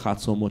 That's where they're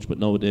caught so much. But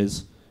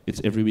nowadays, it's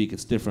every week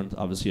it's different.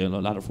 Obviously, a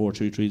lot of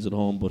 4-3-3s at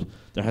home, but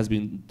there has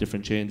been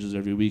different changes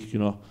every week, you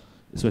know.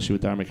 especially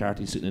with Darren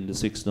McCarthy sitting in the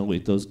 6 now,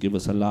 it does give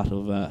us a lot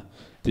of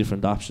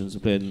different options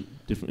of playing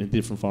in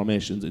different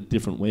formations in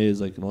different ways,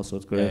 like, you know, so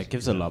it's great. Yeah, it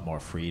gives a lot more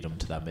freedom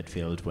to that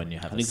midfield when you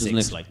have I a think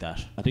there's 6 like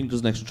that. I think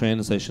there's an extra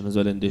training session as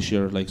well in this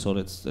year, like, so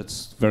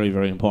that's very,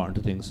 very important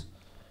to things.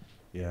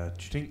 Yeah,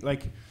 do you think,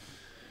 like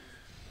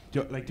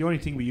the only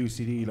thing with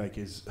UCD, like,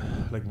 is,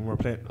 like, when we're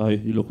playing...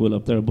 You look well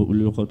up there, but will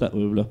you look out that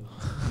way, will you?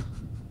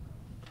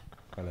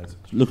 Well, lads.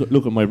 Look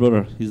at my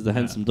brother, he's the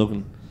handsome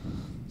Duggan.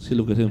 See,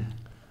 look at him.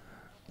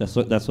 That's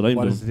what I'm What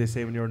doing. does they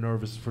say when you're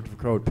nervous in front of a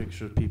crowd?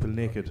 Picture people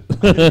naked.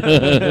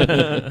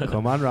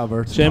 Come on,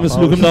 Robert. Seamus,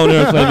 look him down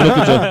here, so I look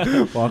at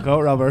you. Walk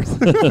out, Robert.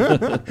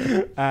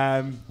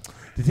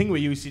 The thing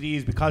with UCD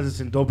is because it's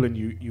in Dublin,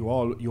 you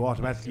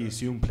automatically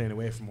assume playing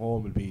away from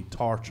home will be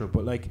torture.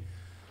 But, like,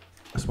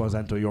 I suppose,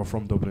 Anto, you're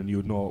from Dublin,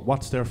 you'd know.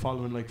 What's their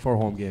following like for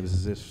home games?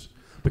 Is it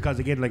because,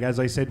 again, like as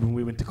I said when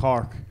we went to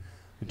Cork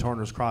in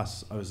Turner's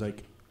Cross, I was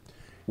like,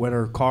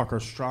 whether Cork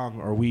are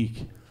strong or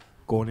weak,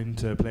 going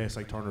into a place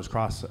like Turner's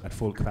Cross at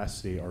full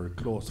capacity or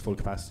close to full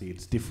capacity,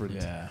 it's different.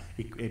 Yeah.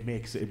 It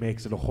makes it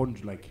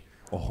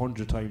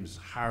 100 times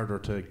harder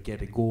to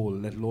get a goal,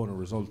 let alone a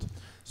result.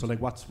 So, like,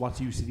 what's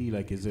UCD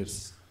like? Is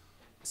it?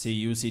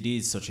 See, UCD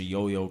is such a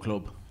yo-yo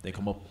club. They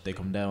come up, they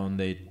come down,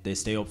 they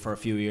stay up for a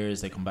few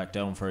years, they come back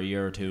down for a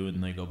year or two,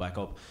 and they go back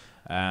up.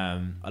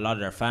 A lot of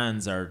their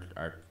fans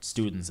are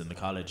students in the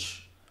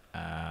college,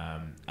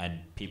 and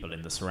people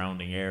in the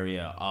surrounding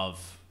area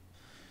of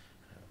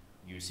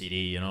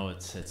UCD. You know,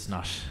 it's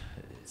not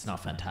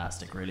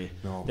fantastic, really.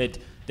 No.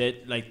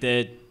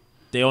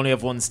 They only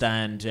have one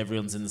stand.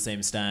 Everyone's in the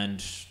same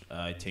stand.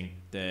 I think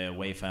the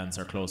away fans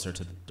are closer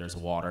to. There's a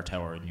water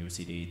tower in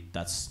UCD.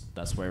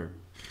 That's where.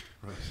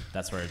 Right.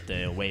 That's where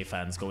the away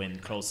fans go in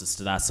closest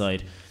to that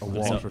side. A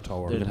water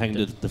tower. You can hang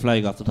the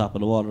flag off the top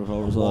of the water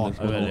tower as well.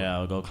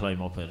 I'll go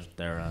climb up it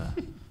there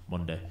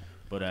Monday.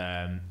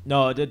 But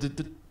no,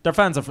 their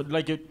fans are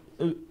like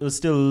it'll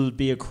still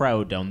be a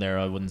crowd down there.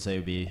 I wouldn't say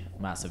it'd be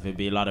massive. It'd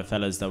be a lot of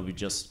fellas that would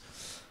just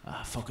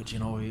fuck it, you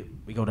know.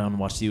 We go down and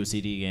watch the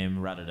UCD game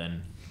rather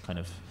than kind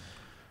of.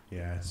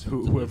 Yeah, it's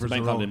whoever's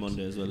Bank around. holiday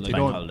Monday as well. They Like,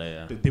 don't- Bank holiday,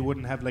 yeah. They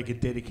wouldn't have like a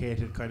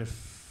dedicated kind of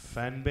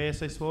fan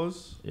base, I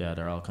suppose. Yeah,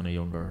 they're all kind of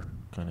younger,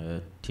 kind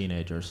of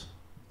teenagers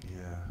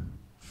Yeah,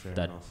 fair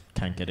that enough.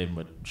 can't get in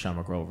with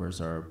Shamrock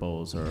Rovers or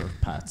Bows or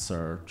Pats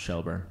or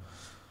Shelburne.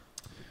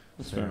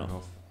 that's fair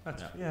enough.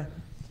 That's, yeah,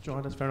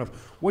 John, that's fair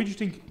enough. Why do you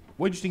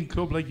think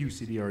club like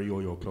UCD are a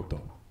yo-yo club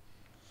though?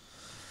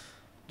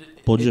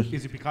 Budget.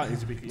 Is it because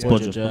It's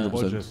budget, yeah.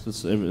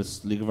 100%.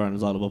 It's League of Ireland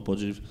is all about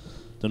budget.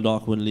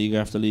 Dundalk win league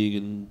after league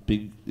and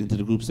big into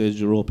the group stage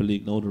Europa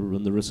League. Now they're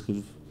run the risk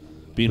of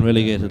being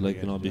relegated, like,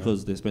 you know,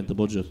 because they spent the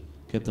budget,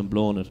 kept them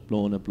blowing it.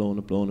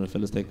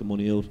 Fellas take the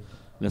money out.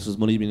 Unless there's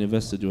money being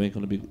invested, you ain't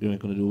gonna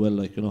do well,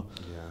 like, you know.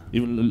 Yeah.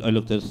 Even I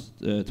looked at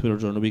Twitter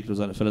during the week. There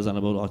was fellas on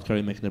about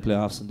Kerry making the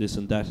playoffs and this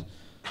and that.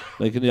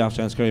 Like, in the off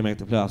chance Kerry make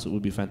the playoffs, it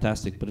would be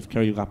fantastic. But if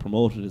Kerry got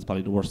promoted, it's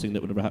probably the worst thing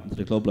that would ever happen to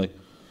the club, like.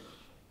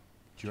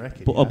 Do you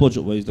reckon? But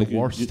budget wise, like,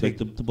 worst you take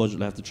the budget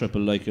will have to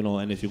triple, like, you know,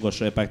 and if you go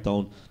straight back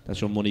down, that's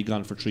your money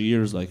gone for 3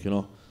 years, like, you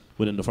know,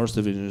 within the first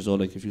division. So,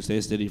 like, if you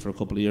stay steady for a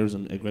couple of years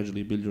and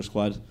gradually build your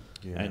squad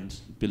and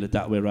build it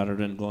that way rather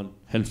than going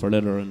hell for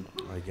leather and.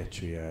 I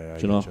get you. Yeah, I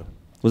you get know, you.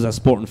 was that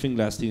Sporting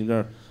Finglas team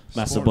there?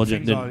 Massive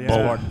Sporting budget, Fingal, then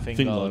yeah.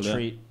 Fingal,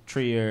 yeah.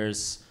 3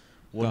 years,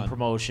 won Gone.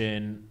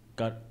 promotion,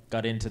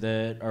 got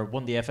into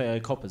won the FAI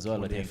Cup as well,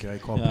 Won I the think. FAI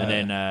Cup, Yeah.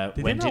 And then Did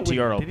they went not into win-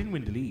 Europe. They didn't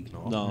win the league,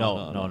 no.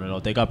 No.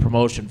 They got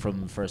promotion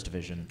from first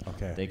division.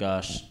 Okay.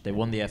 They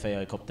won the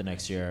FAI Cup the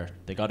next year.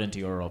 They got into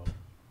Europe,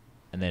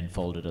 and then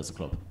folded as a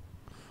club.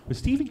 Was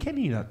Stephen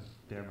Kenny not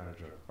their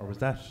manager, or was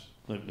that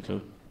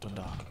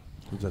Dundalk.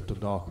 Was that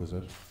Dundalk? Was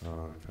it?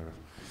 Oh, fair enough.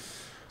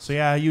 So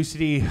yeah,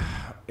 UCD.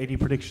 Any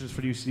predictions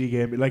for the UCD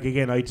game? Like,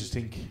 again, I just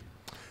think,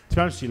 to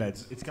be honest with you,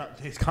 lads, it's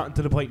gotten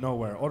to the point now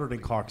where, other than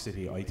Cork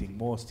City, I think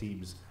most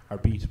teams are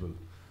beatable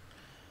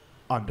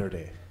on their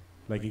day.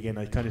 Like, again,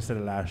 I kind of said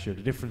it last year.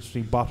 The difference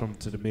between bottom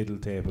to the middle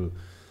table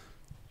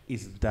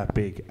isn't that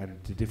big,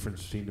 and the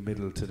difference between the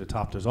middle to the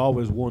top, there's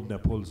always one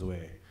that pulls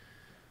away.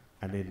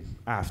 And then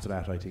after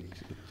that, I think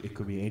it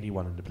could be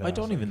anyone in the playoffs. I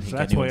don't even So think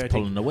that's why anyone's I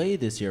think pulling away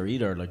this year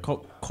either. Like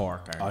Cork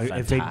are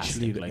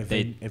eventually, fantastic. Like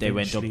they went up.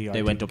 eventually, I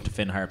They went think- up to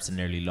Finn Harps and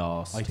nearly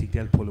lost. I think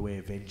they'll pull away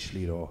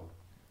eventually, though.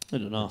 I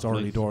don't know. It's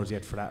early Like, doors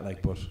yet for that,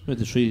 like, but went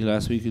to Treaty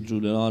last week and drew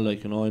it all,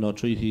 like, you know. I know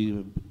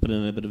Treaty put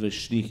in a bit of a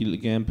sneaky little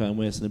game plan,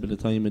 wasting a bit of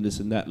time in this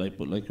and that, like,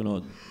 but, like, you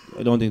know,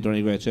 I don't think they're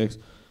any great checks.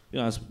 You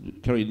know,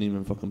 Kerry didn't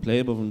even fucking play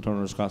above them.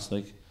 Turner's Cross,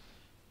 like,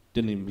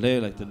 didn't even play,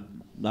 like,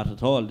 not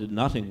at all, did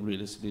nothing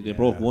realistically. They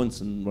broke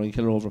once and Ryan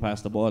Keller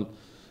overpassed the ball,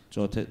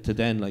 so to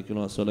Den, like, you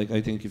know. So, like,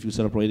 I think if you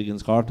set up right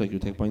against Cork, like, you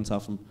take points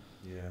off them,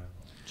 yeah.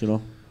 you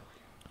know.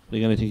 But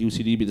again, I think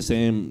UCD be the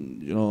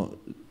same, you know.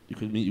 You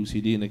could meet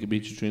UCD and they could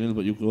beat you 3-0,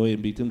 but you could go away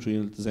and beat them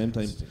 3-0 at the same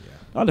time.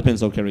 All depends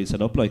how Kerry set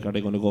up. Like, are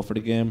they going to go for the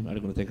game? Are they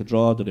going to take a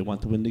draw? Do they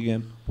want to win the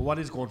game? But what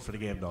is going for the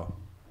game, though?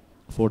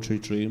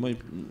 4-3-3,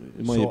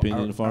 in my So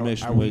opinion,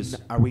 formation wise.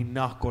 Are we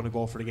not going to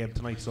go for the game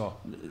tonight? So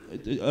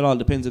It all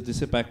depends if they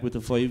sit back with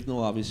the 5. No,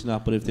 obviously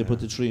not. But if they put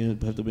the 3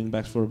 and have the wing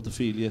backs for up the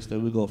field, yes, they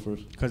will go for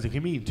it. because it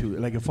can mean two,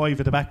 like a 5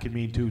 at the back can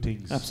mean two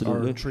things.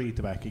 Absolutely. Or 3 at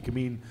the back. It can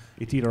mean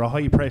it's either a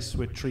high press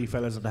with 3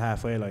 fellas on the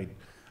halfway line,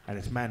 and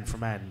it's man for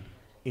man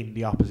in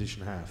the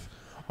opposition half,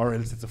 or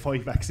else it's a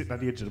 5 back sitting on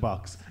the edge of the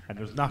box, and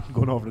there's nothing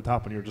going over the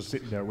top, and you're just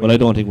sitting there. Well, I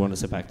don't think we're going to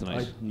sit back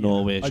tonight.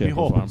 No way, I'd shape, be or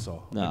hoping form.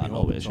 so. Nah, I'd be no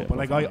hoping way, so. shape, But or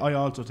like form. I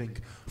also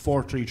think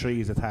 4-3-3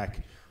 is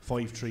attack,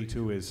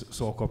 5-3-2 is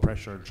soak up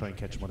pressure and try and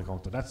catch them on the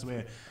counter. That's the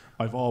way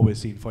I've always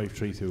seen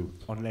 5-3-2,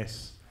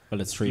 unless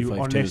Well, it's you,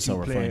 3-5-2, unless so you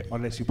we're play, fine.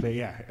 unless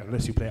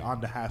you play on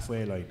the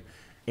halfway line,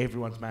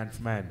 everyone's man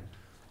for man,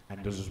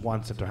 and there's just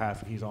one centre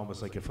half, and he's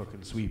almost like a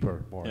fucking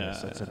sweeper, more or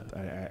less. That's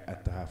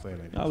at the halfway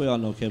line. Yeah, we all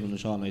know Kevin and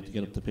Sean like to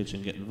get up the pitch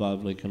and get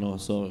involved, like, you know.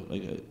 So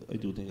like I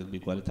do think it'll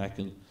be quite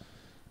attacking.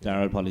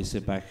 Darrell probably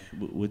sit back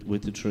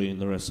with the 3, and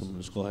the rest of them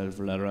just go hell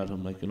for leather at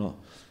him, like, you know.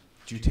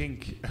 Do you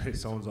think it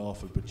sounds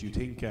awful, but do you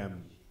think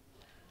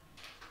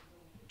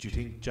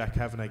Jack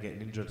Kavanagh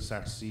getting injured at the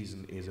start of the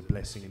season is a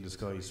blessing in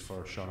disguise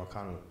for Sean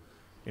O'Connell,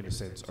 in a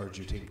sense, or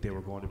do you think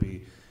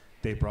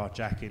they brought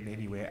Jack in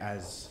anyway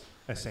as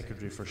a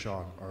secondary for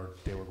Sean, or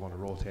they were going to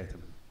rotate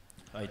him?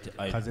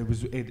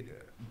 Because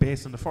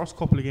based on the first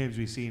couple of games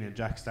we've seen, and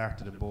Jack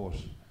started in both,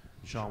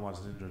 Sean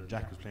wasn't injured, and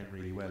Jack was playing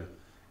really well.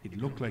 It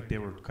looked like they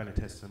were kind of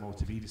testing him out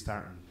to be the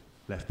starting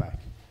left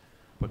back,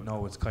 but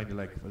now it's kind of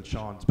like, well,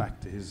 Sean's back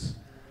to his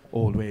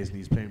old ways and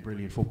he's playing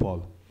brilliant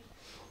football.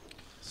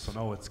 So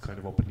now it's kind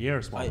of up in the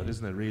air, small,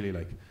 isn't it? Really,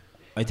 like.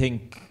 I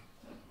think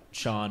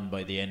Sean,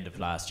 by the end of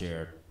last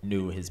year,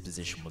 knew his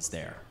position was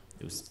there.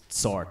 It was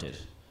sorted,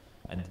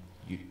 and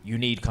you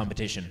need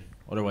competition.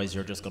 Otherwise,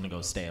 you're just going to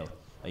go stale.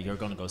 Like, you're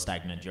going to go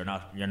stagnant. You're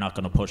not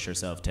going to push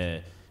yourself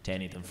to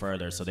anything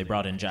further. So they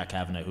brought in Jack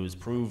Kavanagh, who's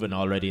proven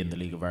already in the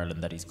League of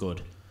Ireland that he's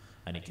good,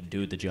 and he can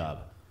do the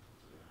job.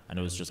 And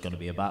it was just going to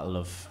be a battle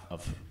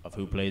of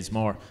who plays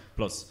more.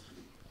 Plus,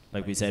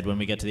 like we said, when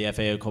we get to the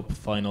FA Cup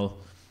final,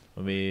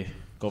 when we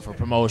go for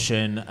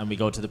promotion and we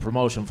go to the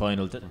promotion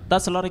final,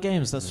 that's a lot of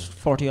games. That's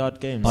 40 odd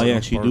games. I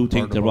actually do think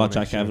Burn they the brought ball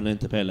Jack next year. Kavanagh in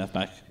to play left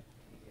back.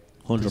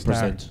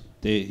 100%.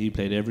 He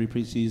played every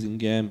pre-season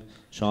game.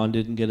 Sean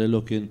didn't get a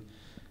look in.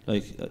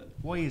 Like,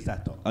 Why is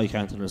that though? I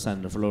can't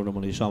understand it for a load of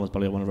money. Sean was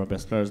probably one of our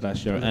best players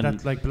last year, Well, and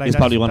that, like he's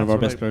probably that's- one of our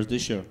that's what best players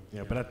this year.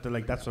 Yeah, but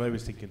that's what I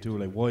was thinking too.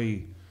 Like,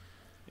 why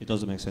It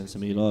doesn't make sense to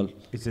me at all.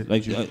 is it?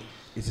 Like, is you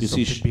it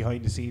see something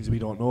behind the scenes we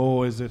don't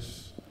know? Is it?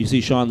 You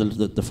see Sean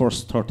the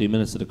first 30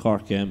 minutes of the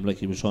Cork game, like,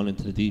 he was shown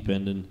into the deep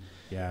end, and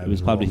Yeah, it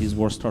was probably rough. his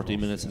worst 30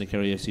 Rough, minutes in the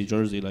Kerry FC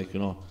jersey, like, you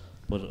know.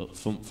 But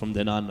from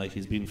then on, like,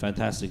 he's been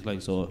fantastic,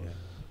 like, so. Yeah.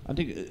 I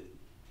think,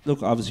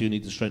 look, obviously you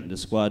need to strengthen the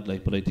squad,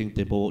 like, but I think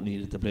they both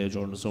needed to play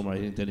during the summer. I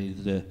think they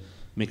needed to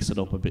mix it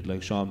up a bit.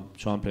 Like, Sean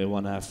played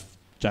one half,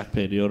 Jack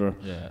played the other,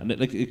 Yeah. and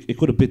it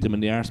could have bit them in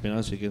the arse, being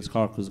honest, against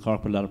Cork, because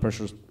Cork put a lot of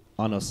pressure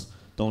on us.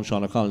 Down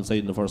Sean O'Connell inside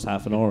in the first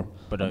half an hour,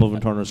 But above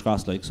and Turner's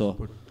cross, like, so.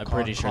 But I'm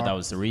pretty sure that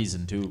was the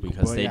reason too,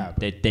 because Well, yeah,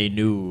 they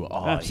knew, he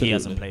Absolutely.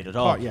 hasn't played at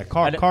all.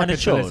 Cork and had it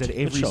showed. at It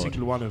every showed.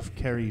 single one of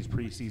Kerry's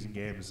pre-season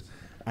games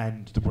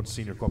and the bunch of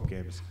Senior Cup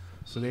games.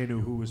 So they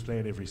knew who was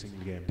playing every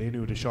single game. They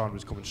knew that Sean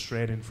was coming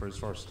straight in for his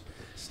first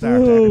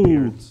start and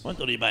appearance. What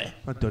did he buy?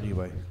 Not done you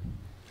by.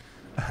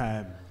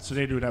 So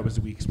they knew that was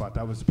the weak spot.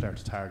 That was the player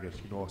to target,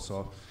 you know.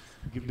 So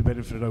give him the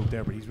benefit of the doubt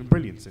there, but he's been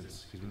brilliant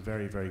since. He's been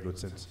very, very good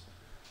since.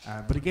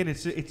 But again,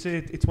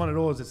 it's one of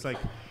those. It's like,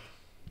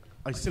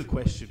 I still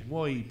question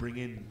why bring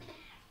in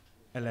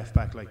a left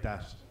back like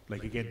that.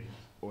 Like, again,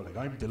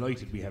 I'm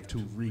delighted we have two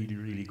really,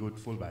 really good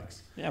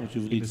fullbacks. Yeah, but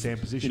you In need the same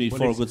position, You need but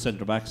 4 it's- good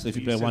centre backs. If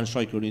you you play still- one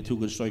striker, you need 2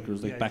 good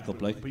strikers, like, Yeah,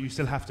 backup, like. But you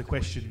still have to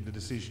question the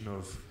decision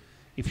of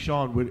if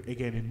Sean would,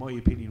 again, in my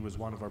opinion, was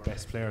one of our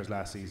best players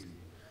last season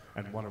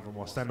and one of our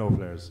most standout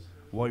players.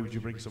 Why would you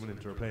bring someone in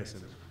to replace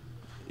him?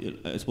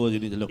 I suppose you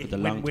need to look at the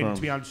long When, term.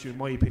 to be honest with you, in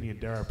my opinion,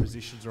 there are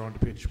positions around the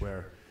pitch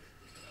where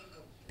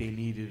they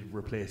needed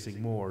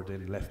replacing more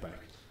than left back.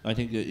 I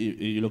think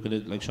you look at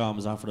it, like, Sean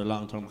was offered a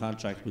long-term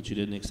contract, which he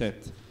didn't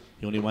accept.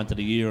 He only wanted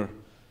a year,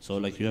 so,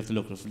 like, you have to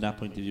look at it from that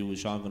point of view. Is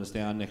Sean going to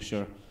stay on next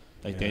year?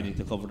 Like, they Yeah. need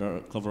to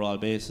cover all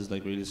bases.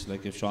 Like, really, so,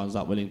 like, if Sean's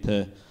not willing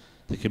to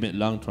commit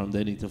long-term,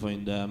 they need to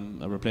find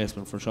a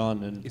replacement for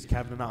Sean. And Is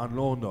Kevin not on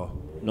loan though?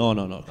 no,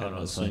 no, Kevin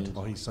was signed. signed.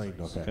 Oh, he's signed.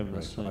 Okay, Kevin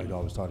was right. signed. I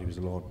always thought he was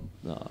alone.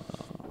 No.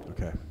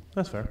 Okay,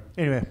 that's fair.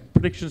 Anyway,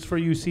 predictions for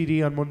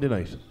UCD on Monday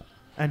night.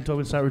 Anto,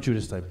 we'll start with you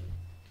this time.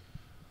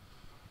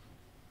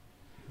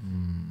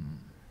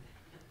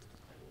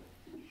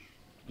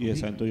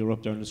 Yes, Anto, you're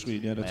up there on the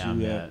screen. Yeah, that's I am,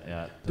 you.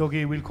 yeah.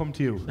 Dougie, we'll come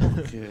to you.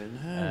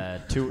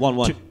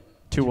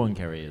 2-1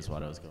 Kerry is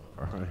what I was going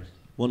for.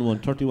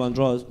 1-1, 31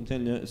 draws. I'm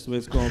telling you, it's the way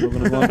it's going. We're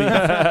going to go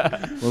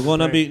unbeaten. We're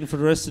going unbeaten for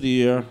the rest of the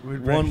year. We'll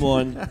break.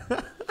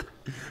 1-1.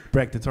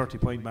 Break the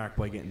 30-point mark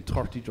by getting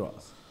 30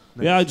 draws.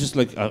 Yeah, I just,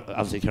 like,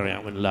 obviously Kerry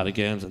aren't winning a lot of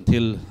games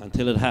until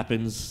it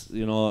happens.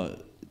 You know,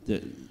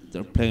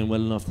 they're playing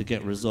well enough to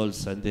get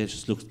results, and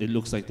it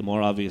looks like the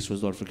more obvious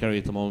result for Kerry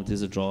at the moment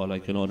is a draw.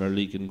 Like, you know, they're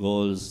leaking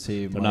goals,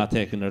 See, they're not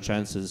taking their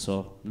chances.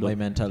 So my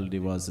mentality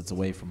was it's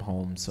away from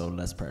home, so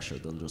less pressure.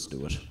 They'll just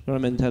do it. their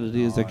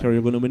mentality is that Kerry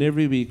are going to win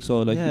every week. So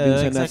like, Yeah, you've been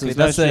saying exactly. that since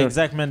That's last the year.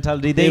 exact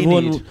mentality they They've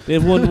need. won.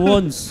 They've won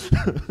once.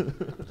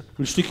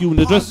 We'll stick you in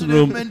the dressing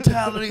room.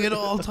 mentality at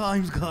all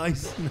times,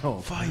 guys. No.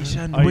 Fight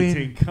and I win.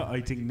 think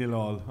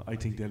 0-0. I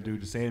think they'll do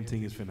the same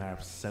thing as Finn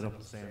Harps, set up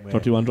the same way.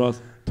 31 draws.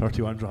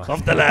 31 draws.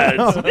 Off the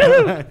lads.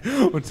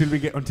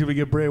 until we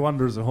get Bray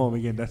Wanderers at home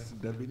again.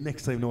 That'll be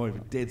next time. No, I have a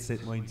dead set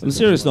mindset. On a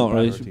serious note,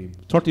 right? Team.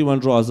 31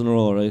 draws in a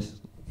row, right?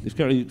 If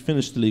Kerry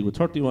finished the league with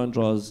 31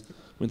 draws,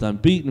 went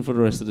unbeaten for the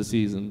rest of the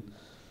season,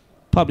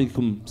 probably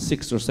come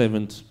 6th or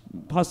 7th,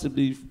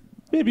 possibly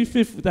maybe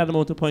 5th with that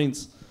amount of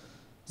points.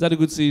 Is that a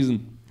good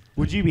season?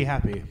 Would you be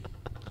happy?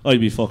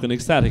 I'd be fucking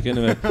ecstatic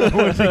anyway.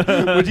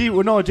 Would you?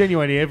 Well, no,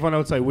 genuinely, everyone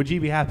outside. Would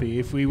you be happy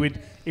if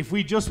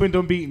we just went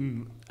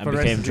unbeaten And for the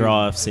rest became of the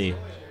Draw FC.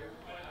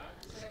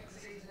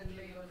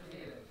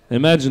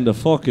 Imagine the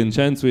fucking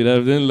chance we'd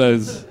have then,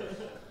 lads.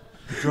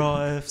 Draw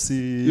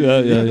FC. Yeah.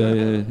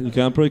 You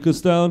can't break us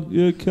down.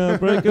 You can't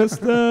break us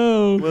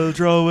down. We'll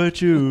draw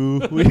with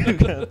you. We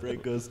can't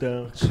break us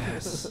down.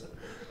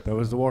 That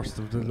was the worst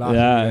of the last.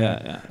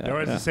 Yeah.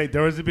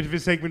 There was a bit of a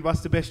segment. What's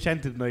the best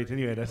chanted night?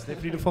 Anyway, that's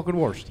definitely the fucking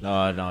worst.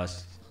 No.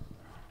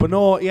 But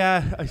no,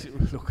 yeah.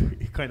 Look,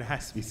 it kind of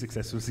has to be a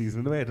successful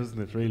season in a way,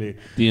 doesn't it? Really.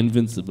 The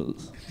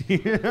Invincibles.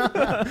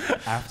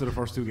 After the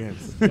first 2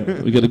 games.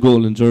 We get a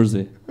golden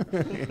jersey.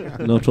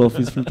 No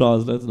trophies for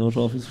draws, lads. No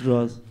trophies for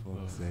draws.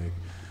 Fuck's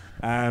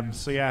sake.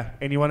 So yeah,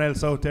 anyone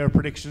else out there?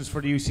 Predictions for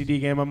the UCD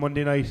game on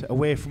Monday night,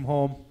 away from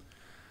home.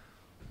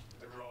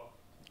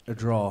 A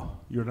draw.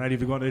 You're not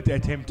even going to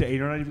attempt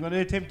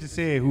to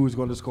say who's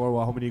going to score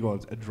what, how many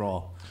goals. A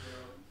draw.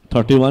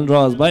 31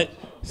 draws, bye.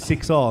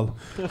 6-all.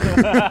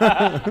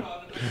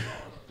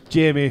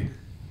 Jamie.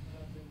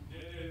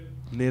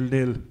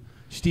 0-0.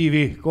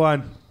 Stevie, go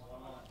on.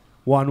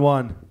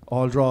 1-1.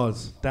 All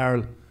draws.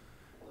 Daryl.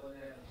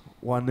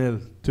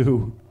 1-0.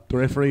 2. The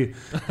referee.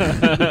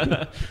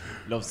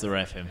 Loves the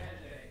ref him.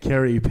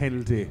 Kerry,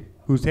 penalty.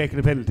 Who's taking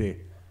the penalty?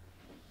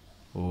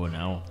 Oh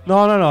no.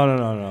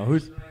 No.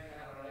 Who's?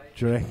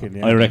 Do you reckon?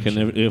 Yeah, I reckon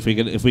if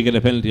we get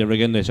a penalty ever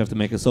again, they should have to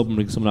make a sub and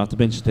bring someone off the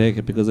bench to take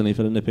it, because any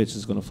fella in the pitch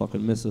is going to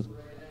fucking miss it.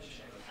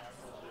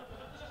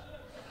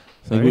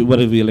 Like, what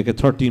have we, like a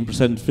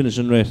 13%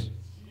 finishing rate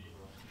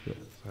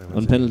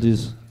on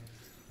penalties?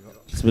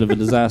 It's a bit of a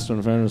disaster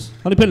in fairness.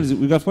 How many penalties?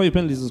 We got 5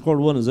 penalties and scored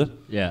 1, is it?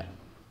 Yeah.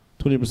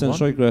 20%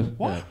 strike rate.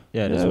 What?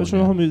 Yeah. Yeah, I'm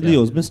sure how many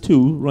Leo's missed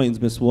 2, Ryan's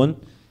missed 1,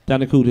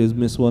 Danakuta's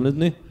missed 1,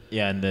 isn't he?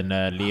 Yeah, and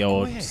then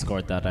Leo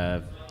scored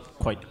that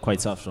quite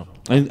soft.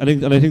 I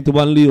think the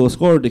one Leo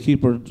scored, the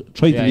keeper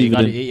tried to leave it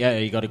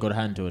in. He got a good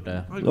hand to it.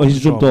 Oh, he's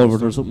jumped over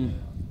it or something.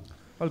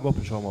 I'll go up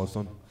and show him how it's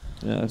done.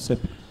 Yeah, so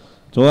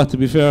to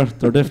be fair,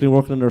 they're definitely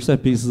working on their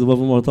set pieces above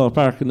Moore Thought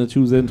Park on the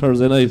Tuesday and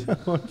Thursday night.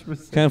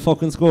 100%. Can't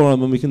fucking score on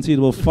them, and we concede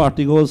about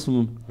 40 goals from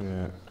them.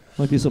 Yeah.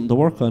 Might be something to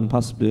work on,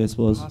 possibly, I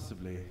suppose.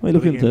 Possibly. Might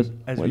look But into again, it.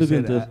 As Might we look said,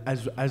 into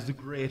it. as the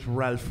great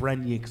Ralph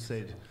Rangnick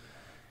said.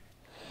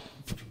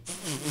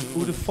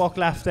 Who the fuck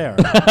laughed there?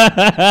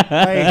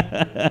 Hey.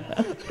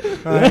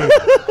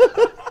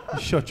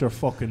 Shut your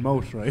fucking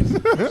mouth, right?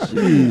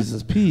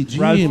 Jesus,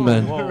 PG,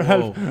 man.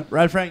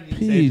 Ralph Rangnick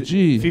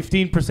PG. said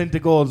 15%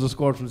 of goals are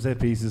scored from set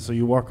pieces, so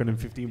you work on them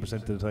 15%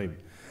 of the time.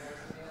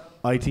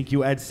 I think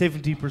you add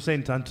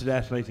 70% onto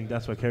that, and I think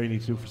that's what Kerry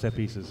needs to do for set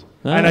pieces.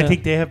 And I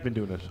think they have been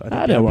doing it.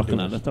 They're working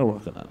on it. They're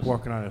working on it.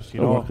 Working on it, you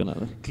They're know. working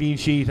on it. Clean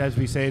sheet, as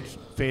we said,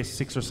 faced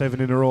 6 or 7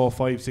 in a row,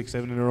 5, 6,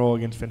 7 in a row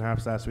against Finn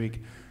Harps last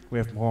week.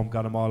 Away from home,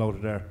 got them all out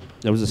of there.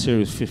 There was a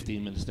serious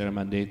 15 minutes there,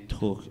 man. They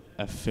took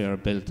a fair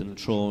belt and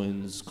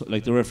throw-ins.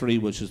 Like the referee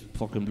was just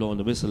fucking blowing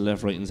the whistle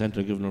left, right and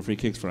centre, giving them free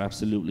kicks for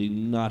absolutely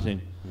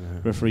nothing.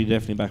 Yeah. Referee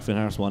definitely back Finn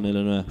Harps 1-0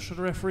 anyway. I'm sure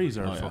the referees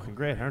are fucking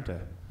great, aren't they?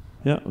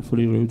 Yeah, I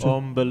fully agree with you.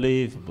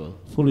 Unbelievable.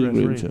 Fully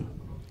agree with you.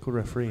 Good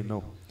referee,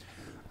 no.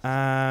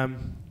 I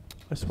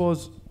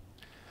suppose,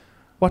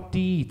 what do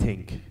you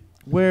think?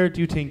 Where do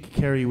you think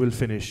Kerry will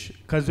finish?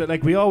 Because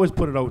like we always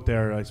put it out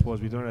there, I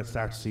suppose we don't at the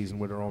start of the season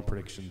with our own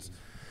predictions.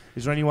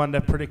 Is there anyone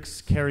that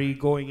predicts Kerry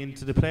going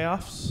into the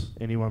playoffs?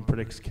 Anyone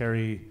predicts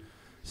Kerry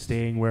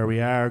staying where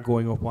we are,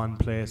 going up 1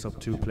 place, up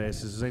 2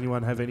 places? Does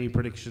anyone have any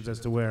predictions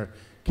as to where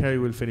Kerry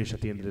will finish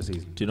at the end of the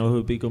season? Do you know who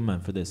would be good man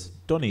for this?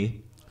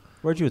 Dunny.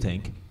 Where do you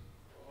think?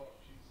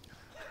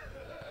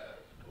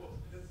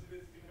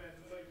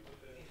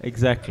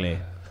 Exactly.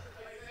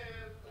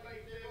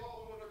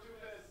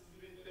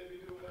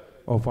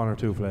 Up 1 or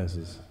 2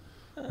 places.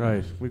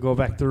 Right, we go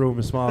back to room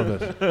a small bit.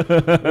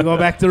 We go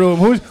back to room.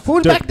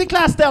 Who's back to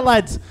class there,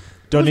 lads?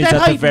 Dunny's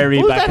at the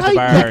very back of the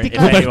bar.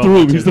 Go back to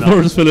room, he's the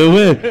first fellow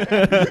away.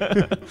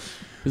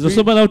 Is there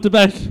someone out the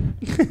back?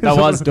 That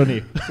was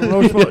Dunny.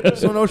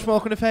 So no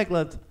smoking effect,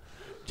 lad.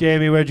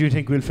 Jamie, where do you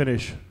think we'll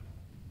finish?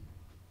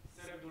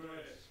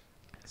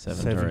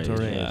 7 or 8.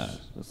 Yeah.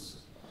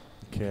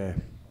 Okay.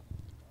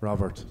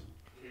 Robert.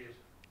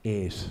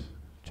 8.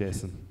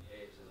 Jason.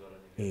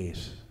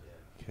 8.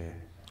 Okay.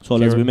 So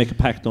let's we make a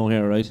pact down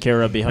here, right?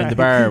 Kira behind the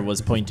bar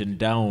was pointing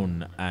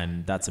down,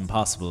 and that's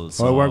impossible.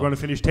 So we're going to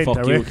finish 10th, fuck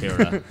are you, we?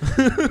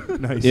 Kira.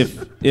 Nice.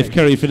 If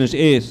Kerry finished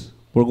 8,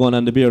 we're going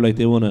on the beer like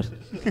they won it.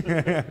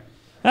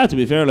 To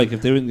be fair, like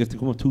if they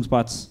come up 2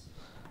 spots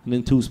and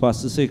then 2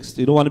 spots to 6,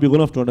 they don't want to be good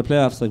enough during the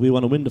playoffs. Like we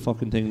want to win the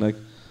fucking thing. Like,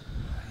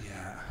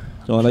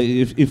 so like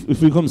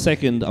if we come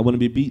second, I want to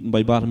be beaten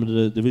by bottom of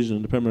the division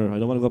in the Premier. I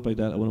don't want to go up like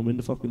that. I want to win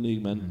the fucking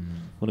league, man. I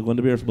want to go on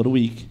the beer for about a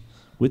week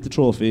with the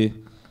trophy,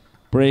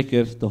 break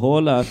it, the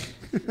whole lot.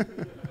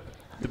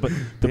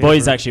 The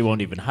boys actually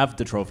won't even have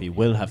the trophy.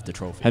 We'll have the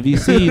trophy. Have you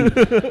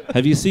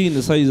seen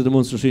the size of the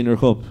Munster Senior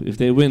Cup? If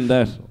they win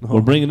that,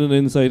 we're bringing it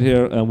inside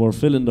here and we're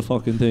filling the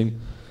fucking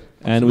thing,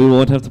 and we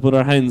won't have to put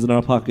our hands in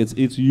our pockets.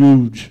 It's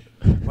huge.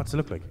 What's it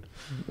look like?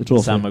 A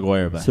trophy. Sam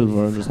Maguire back.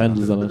 Silver and there's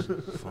handles on it.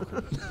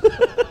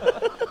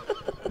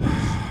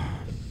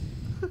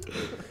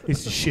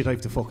 It's the shit I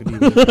have to fucking deal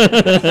with.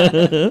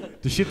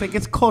 The shit that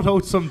gets cut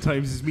out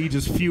sometimes is me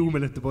just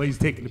fuming at the boys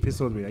taking the piss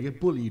out of me. I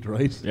get bullied,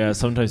 right? Yeah,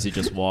 sometimes he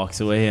just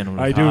walks away and I'm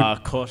like, I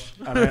do. cut.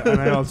 And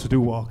I also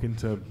do walk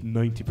into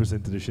 90%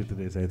 of the shit that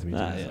they say to me.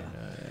 Yeah. There's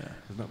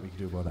nothing we can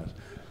do about that.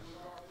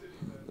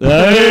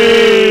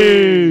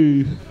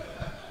 Hey!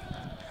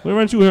 Where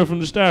weren't you here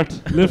from the start?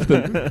 Lift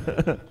them.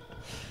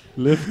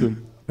 Lift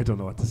them. I don't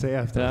know what to say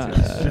after that.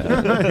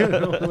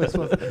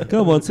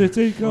 Come on,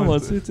 City. Come on,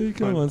 City.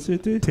 Come on,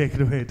 City. Take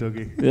it away,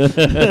 Dougie.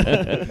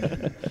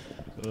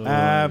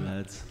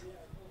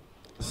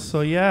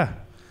 So yeah,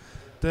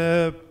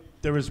 there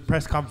was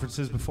press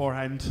conferences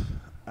beforehand,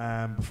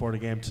 before the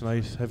game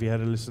tonight. Have you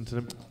had a listen to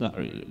them? Not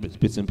really,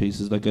 bits and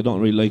pieces. Like I don't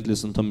really like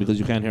listening to them because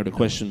you can't hear the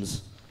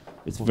questions.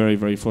 It's very,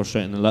 very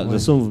frustrating.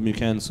 Some of them you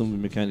can, some of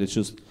them you can't. It's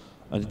just,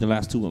 I think the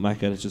last 2 with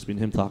Macca, it's just been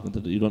him talking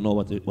to you don't know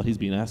what he's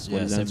being asked,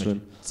 what he's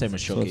answering. Same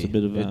as Shucky. So it's a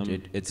bit of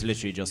it's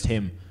literally just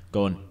him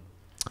going,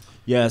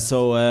 yeah,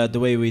 so the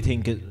way we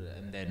think it,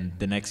 and then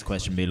the next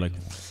question be like,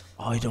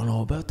 oh, I don't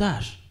know about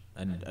that.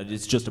 And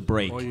it's just a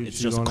break. It's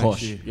just a cut.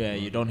 Yeah,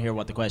 you don't hear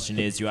what the question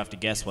is. You have to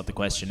guess what the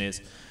question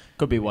is.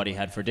 Could be what he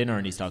had for dinner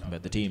and he's talking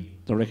about the team.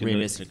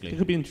 Realistically. They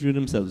could be interviewing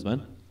themselves,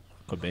 man.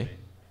 Could be.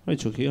 Right,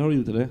 Chucky, how are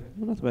you today?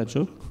 Well, not bad,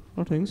 Chuck.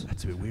 How are things?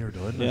 That's a bit weird,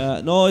 though, isn't it? Yeah,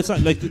 no, it's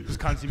not like... Just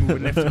constantly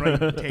moving left and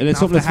right. And it's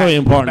something that's very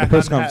important. The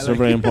press conferences are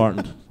very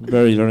important.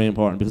 Very, very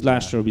important. Because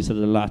last year we said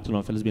it a lot,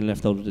 fellas being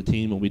left out of the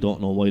team and we don't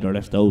know why they're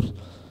left out.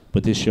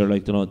 But this year,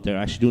 they're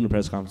actually doing the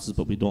press conferences,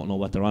 but we don't know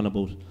what they're on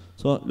about.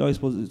 So, I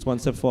suppose it's 1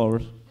 step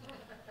forward.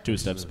 2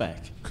 steps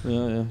back.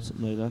 Yeah,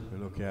 something like that.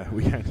 Look, yeah,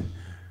 we can't...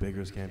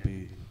 Beggars can't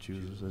be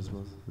choosers, I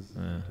suppose.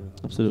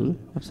 Absolutely.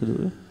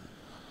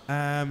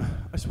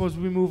 I suppose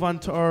we move on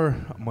to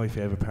my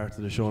favourite part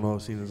of the show now,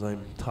 seeing as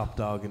I'm top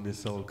dog in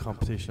this whole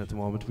competition at the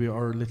moment.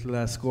 Our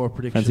little score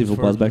prediction. Fancy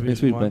football's back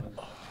next week, mate.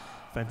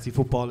 Fancy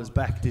football is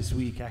back this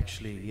week,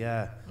 actually,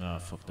 yeah. Oh,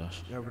 fuck that.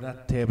 Yeah, but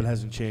that table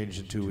hasn't changed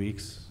in 2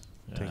 weeks.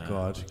 Thank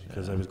God,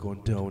 because I was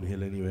going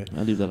downhill anyway.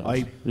 I'll leave that off.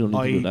 You don't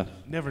need to do that.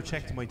 Never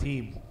checked my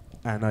team,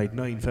 and I had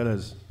 9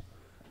 fellas.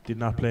 Did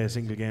not play a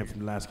single game from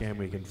the last game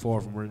week, and 4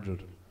 of them were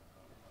injured.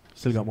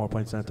 Still got more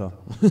points than I thought.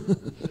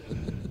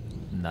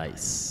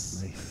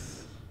 Nice.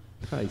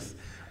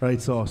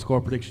 Right, so score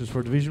predictions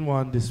for Division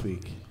 1 this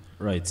week.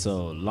 Right,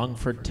 so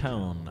Longford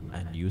Town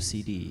and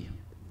UCD.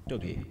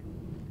 Dougie.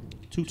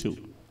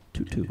 2-2.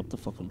 2-2. Up the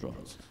fucking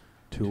draws.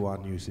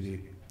 2-1 UCD.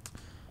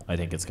 I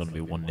think it's going to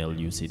be 1-0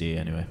 UCD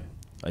anyway.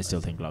 I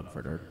still think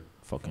Longford are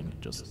fucking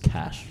just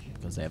cash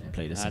because they haven't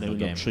played a single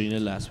game.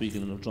 3-0 last week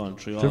and they've drawn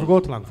 3-all. Did you ever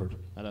go to Longford?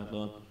 I don't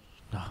know.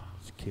 No.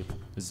 Keep.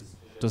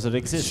 Does it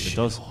exist? It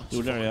does. You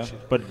were there, yeah.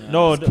 But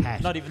no,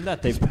 not even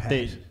that.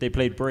 They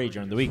played Bray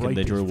during the week and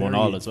they drew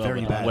 1-1 as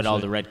well with all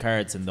the red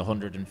cards and the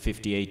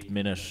 158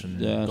 minute and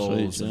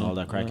goals and all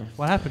that crack.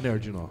 What happened there,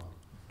 do you know?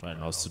 I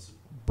don't know, it's a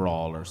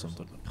brawl or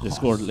something. They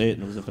scored late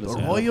and it was a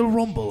The Royal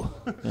Rumble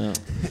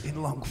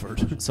in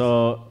Longford.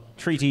 So,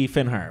 Treaty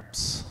Finn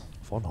Harps.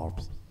 Fun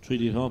Harps.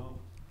 3D at home.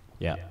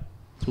 Yeah.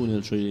 2-0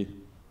 3D.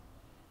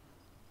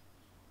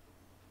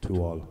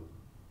 2-all.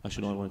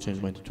 Actually, no, I want to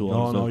change mine to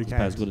 2-all. No, you can't.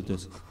 Paz good at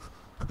this.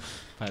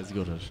 Paz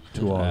good at it.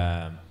 2-all.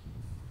 I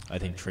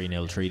think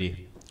 3-0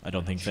 Treaty. I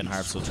don't think Finn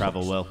Harps will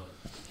travel well.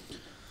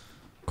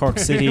 Cork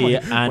City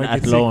and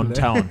Athlone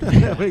Town.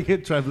 Yeah, we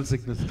get travel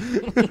sickness.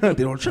 They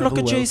don't travel Look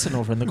at well. Jason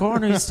over in the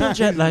corner. He's still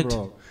jet lagged.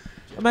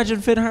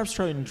 Imagine Finn Harps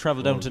trying to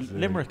travel down to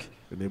Limerick.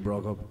 And they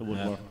broke up. It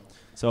wouldn't work.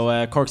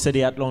 So Cork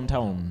City at Athlone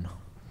Town.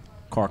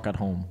 Cork at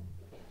home.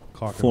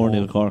 Cork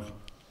 4-0 Cork.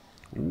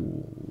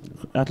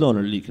 Athlone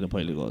are leaking a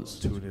pile of goals.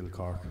 2-0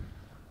 Cork.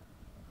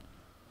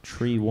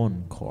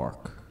 3-1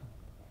 Cork.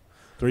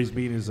 The reason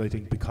being is I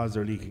think because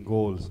they're leaking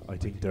goals, I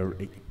think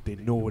they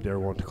know they're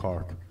going to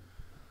Cork.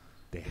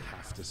 They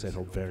have to set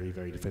up very,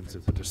 very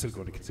defensive, but they're still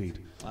going to concede.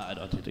 I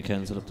don't think they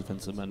can set up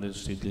defensive, man. They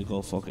just need to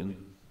go fucking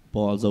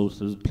balls out.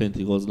 There's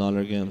plenty of goals in all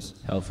their games.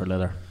 Hell for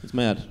leather. It's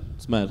mad.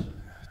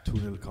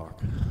 2-0 Cork.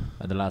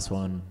 And the last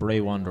one,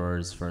 Bray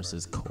Wanderers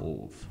versus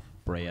Cove.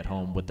 Bray at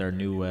home with their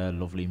new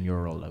lovely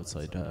mural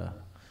outside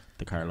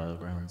the Carlisle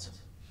grounds.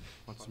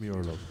 What's the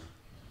mural of?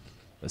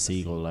 a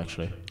seagull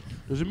actually.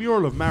 There's a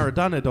mural of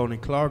Maradona down in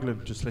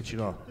Clargland, just to let you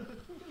know.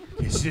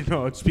 Yes, you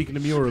know, speaking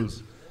of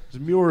murals,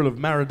 there's a mural of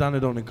Maradona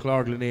down in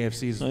Clargland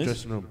AFC's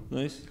dressing room.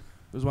 Nice.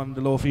 There's one in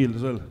the low field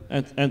as well.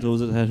 And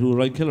was it who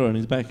right killer on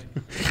his back?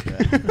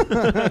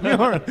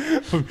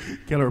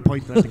 Killer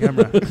pointing at the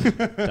camera.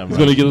 He's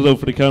going to get it out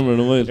for the camera in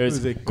a while.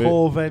 Is it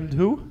Cove and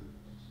who?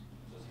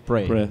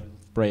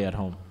 Bray at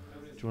home.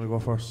 Do you want to go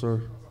first,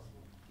 sir?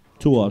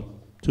 2-2.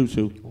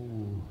 2-2.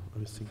 Ooh,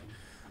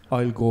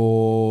 I'll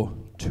go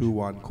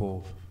 2-1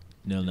 Cove.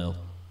 0-0.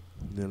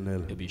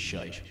 0-0. It'll be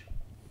shite.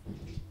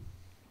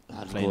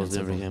 Goals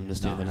every game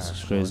this time,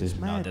 it's crazy.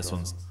 No, this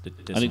one's.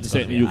 I think the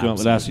statement you came up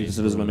with last week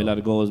said there's going to be a lot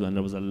of goals, man.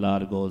 There was a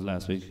lot of goals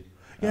last week.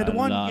 Yeah, the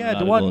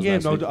one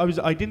game. No,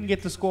 I didn't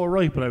get the score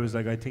right, but I was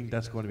like, I think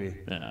that's going to be.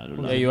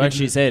 Yeah, you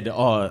actually said,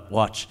 "Oh,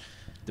 watch,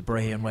 the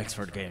Bray and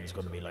Wexford game is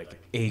going to be like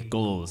 8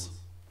 goals."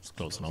 It's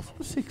close enough.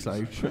 6,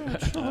 like, sure, you know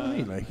what I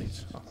mean, like.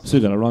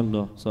 Still got it wrong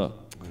though, so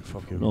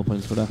fuck you. no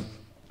points for that.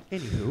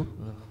 Anywho,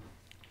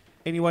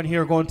 anyone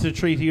here going to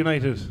Treaty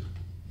United?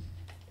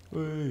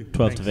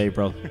 12th of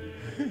April.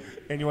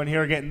 Anyone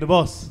here getting the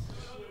bus?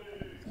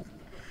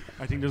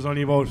 I think there's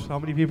only about, how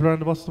many people are on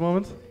the bus at the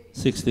moment?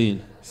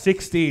 16.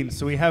 16,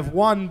 so we have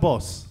one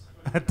bus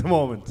at the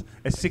moment,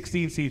 a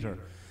 16-seater.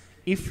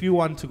 If you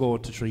want to go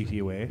to Treaty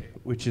away,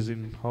 which is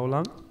in how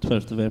long?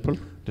 12th of April.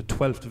 The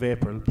 12th of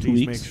April, 2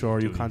 please weeks. make sure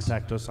you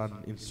contact us on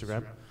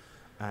Instagram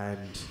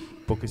and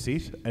book a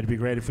seat. It'd be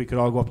great if we could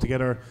all go up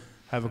together,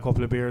 have a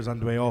couple of beers on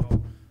the way up.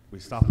 We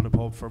stop in the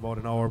pub for about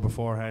an hour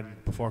beforehand,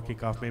 before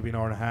kick-off, maybe an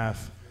hour and a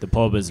half. The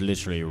pub is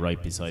literally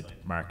right beside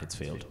Markets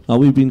Field.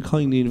 We've been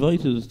kindly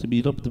invited to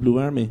meet up at the Blue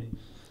Army.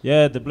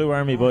 Yeah, the Blue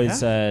Army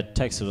boys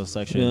texted us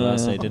actually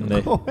last day, didn't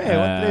they? Oh, hey,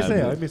 what did they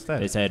say? I missed that.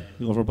 They said,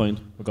 You go for a pint.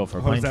 we'll go for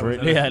a Oh, pint. is that For what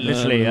it. that Yeah, is?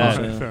 literally,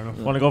 Yeah, yeah. Fair enough.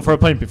 Want to go for a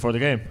pint before the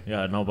game?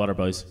 Yeah, no bother,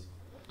 boys.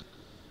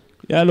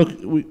 Yeah, look,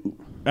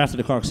 after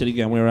the Cork City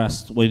game, we were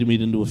asked why did we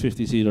didn't do a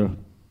 50-seater.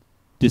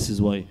 This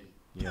is why.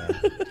 Yeah.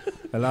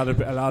 a lot of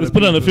Let's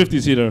put on a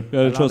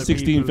 50-seater. Throw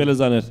 16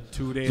 fellas on it.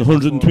 2 days It's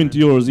 120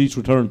 euros each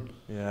return.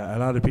 Yeah, a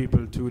lot of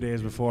people 2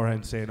 days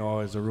beforehand saying, "Oh,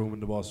 is there room in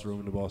the bus? Room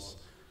in the bus?"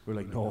 We're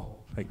like, "No,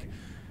 like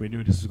we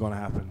knew this was going to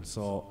happen."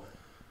 So,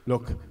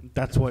 look,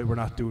 that's why we're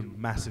not doing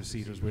massive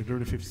seaters. We're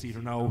doing a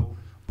 50-seater now,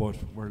 but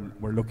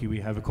we're lucky we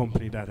have a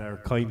company that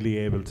are kindly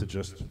able to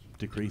just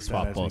decrease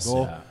Swap that as bus, we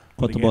go. yeah.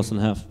 But Cut the again, bus in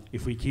half.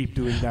 if we keep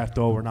doing that,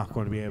 though, we're not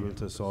going to be able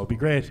to. So it'd be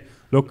great.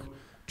 Look,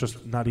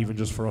 just not even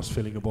just for us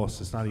filling a bus.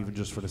 It's not even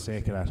just for the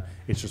sake of that.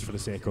 It's just for the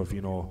sake of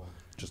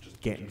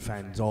just getting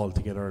fans all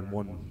together in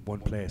one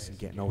place and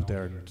getting out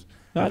there and.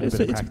 having a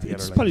bit of crack together,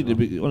 It's like,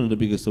 probably one of the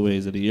biggest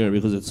aways of the year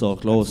because it's so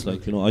close.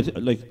 Like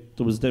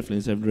there was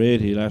definitely 7 or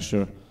 8 here last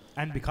year.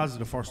 And because of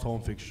the first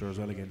home fixture as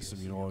well against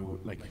them,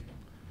 like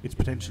it's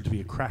potential to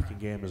be a cracking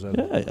game as well.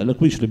 Yeah, and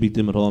look, we should have beat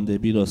them at home. They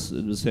beat us.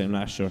 It was the same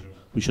last year.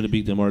 We should have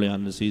beat them early on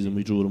in the season.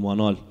 We drew them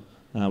 1-1.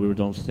 We were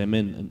down to 10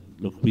 men. And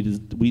look,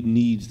 we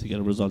need to get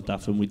a result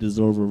off them. We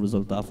deserve a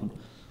result off them.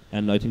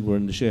 And I think we're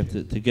in the shape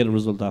to get a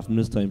result off them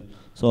this time.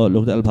 So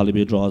look, that'll probably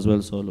be a draw as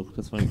well. So look,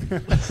 that's fine.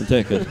 We'll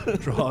take it.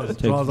 Draws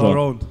the all draw.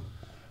 round.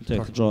 We'll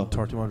take the draw.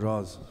 31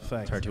 draws.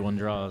 Fact. 31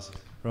 draws.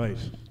 Right.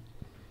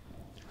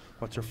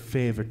 What's your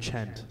favourite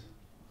chant?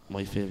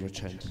 My favourite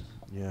chant.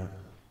 Yeah.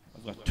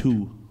 I've got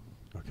 2.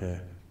 Okay.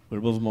 We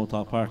were above Mount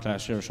Top Park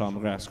last year. Sean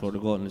McGrath scored a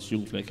goal and this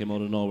young fella came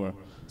out of nowhere,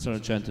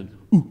 started chanting,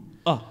 "Ooh,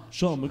 ah,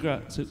 Sean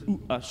McGrath." Said, "Ooh,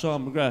 ah,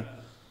 Sean McGrath."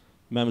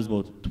 Man was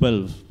about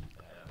 12.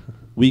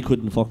 We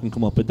couldn't fucking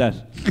come up with that.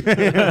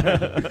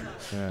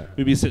 Yeah.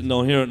 We'd be sitting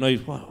down here at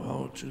night.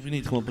 Wow, we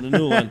need to come up with a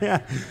new one.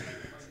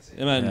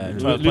 Yeah, man.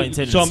 12 points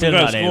in, Sean still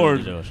McGrath not able scored.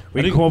 to do it.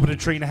 We can come up with a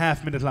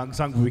 3.5-minute long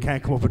song, but we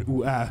can't come up with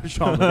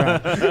Sean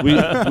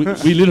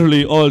McGrath. we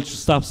literally all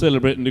stopped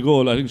celebrating the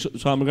goal. I think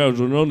Sean McGrath was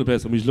running around the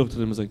place and we just looked at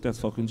him and was like, that's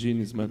fucking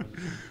genius, man.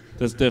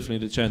 That's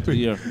definitely the chant of the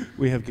year.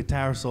 We have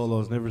guitar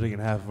solos and everything in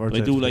half of our I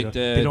chants, do but like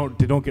they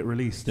don't get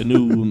released. The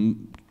new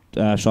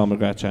Sean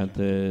McGrath chant,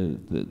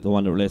 the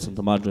one that relates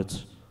to Madrid.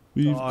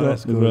 We've got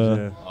that's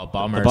good. Oh,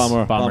 Bombers. the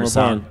bomber Bomber burn.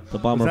 song. The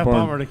Was bomber that burn.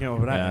 Bomber that came up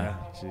with that? Yeah.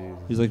 Jeez.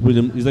 He's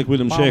like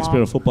William Shakespeare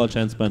of football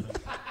chants, man.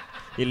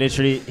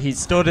 He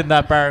stood in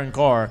that bar in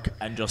Cork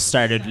and just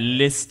started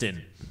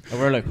listing. And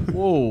we're like,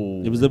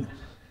 whoa. It was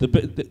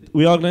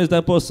we organised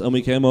that bus and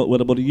we came out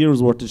with about a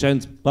year's worth of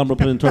chants. Bomber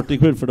put in 30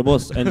 quid for the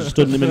bus and just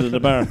stood in the middle of the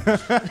bar.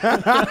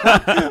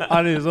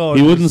 On his own.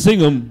 He wouldn't sing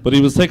them, but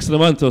he was texting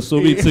them on to us, so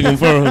we'd sing them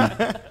for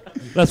him.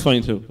 That's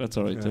fine too. That's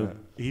all right too.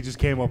 He just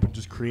came up and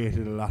just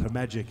created a lot of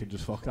magic and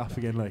just fucked off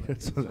again. Like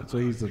that's what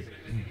he's done.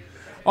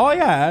 Oh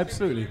yeah,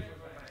 absolutely.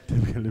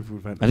 Typical Liverpool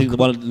fan. I think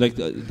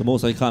the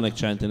most iconic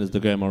chanting is the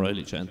Graham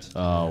O'Reilly chant.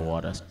 Oh,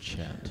 what a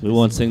chant. We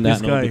won't sing that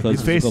This now guy, because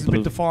his face is it's a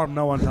bit deformed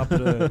now on top of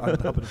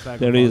the flag.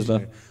 There he is,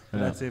 unfortunately. But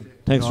Yeah. that's him.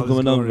 Thanks In for all coming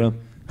his down, glory.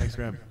 Graham. Thanks,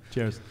 Graham.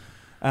 Cheers.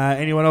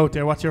 Anyone out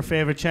there? What's your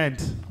favourite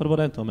chant? What about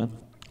Anto, man?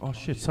 Oh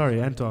shit!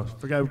 Sorry, Anto.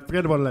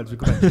 Forget about it, lads. We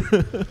come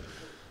back.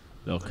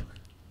 Look,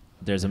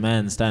 there's a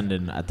man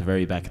standing at the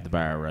very back of the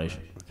bar, right?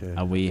 Okay.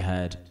 and we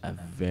had a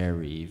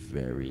very,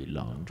 very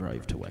long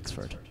drive to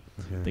Wexford.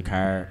 Okay. The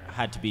car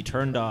had to be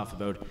turned off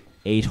about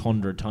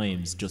 800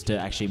 times just to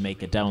actually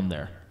make it down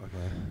there. Okay.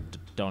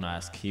 Don't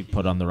ask. He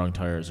put on the wrong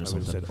tires or I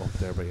would have something. said up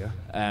there, but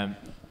yeah.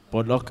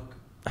 But look,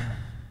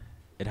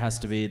 it has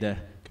to be the.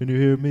 Can you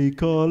hear me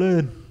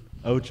calling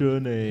out your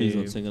name? He's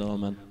not singing at all,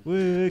 man.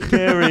 We're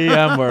Kerry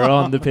and we're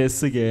on the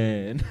piss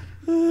again.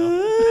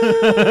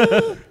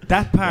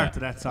 That part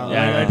of that song,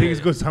 Yeah. I think it's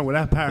a good song with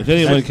that part. If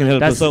anyone can help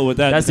that's- us out with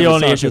that, that's the then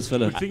only sort issue. this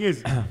fella. The thing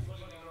is,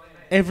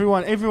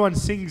 everyone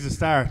sings the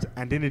start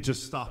and then it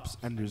just stops,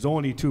 and there's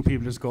only two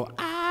people just go.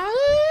 Ah!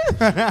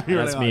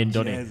 You're That's like, me "Oh, and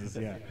Dunny." Jesus,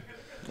 yeah.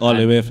 All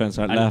the way fans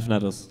start and- laughing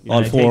at us. Yeah, All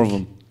I four of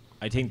think- them.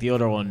 I think the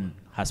other one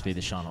has to be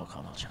the Sean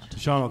O'Connell chant.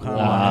 Sean O'Connell.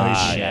 What a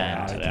I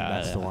chant. think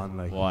that's the one.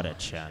 Like, What a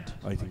chant.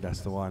 I think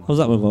that's the one. How's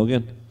that one go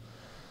again?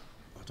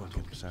 I don't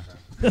get me started.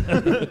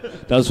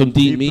 That was from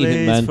Dean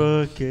Meehan, man.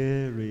 for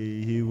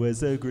Kerry, he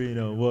wears a green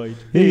and white.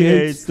 He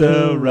hates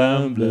the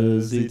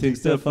Ramblers, he thinks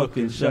they're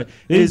fucking shy.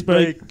 He's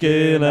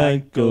breaking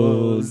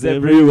ankles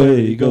everywhere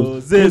he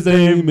goes. His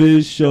name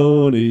is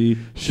Shawnee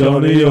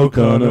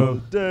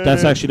O'Connell.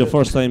 That's actually the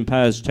first time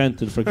Paz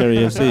chanted for Kerry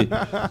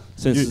FC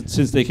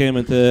since they came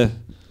into.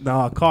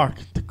 No,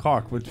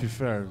 Cork, would be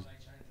fair.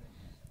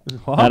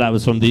 That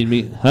was from Dean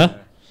Meehan, huh?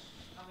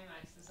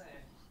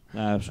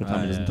 I'm sure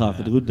Tommy doesn't talk.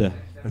 It's a good day.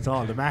 It's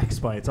all the max,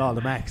 boy. It's all the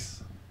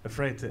max.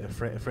 Afraid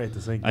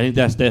to sing. I think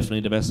that's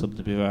definitely the best something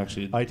to be fair,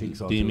 actually. I think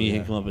so Dean too, Meehan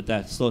yeah. come up with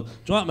that. So, do you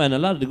know what, man? A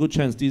lot of the good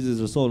chants these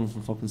days are stolen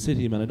from fucking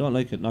City, man. I don't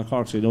like it. Not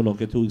Cork City. Don't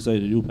get too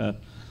excited, you pal.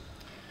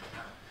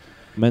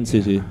 Man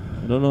City.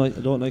 I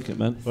don't like it,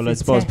 man. Well, I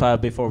suppose, Pal,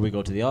 before we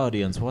go to the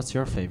audience, what's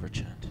your favourite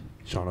chant?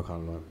 Sean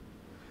O'Connell one.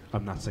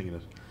 I'm not singing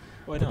it.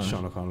 Why But not?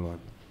 Sean O'Connell one.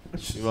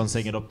 You won't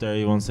sing it up there,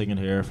 you won't sing it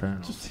here, fair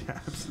enough. Just, yeah,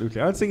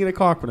 absolutely. I'll sing it at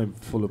Cork when I'm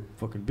full of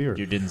fucking beer.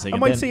 You didn't sing I it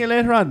might then. sing it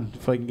later on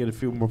if I can get a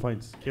few more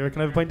pints. Kira,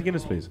 can I have a pint of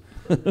Guinness, please?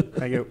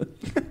 Thank you.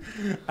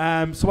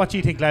 So what do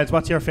you think, lads?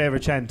 What's your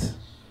favourite chant?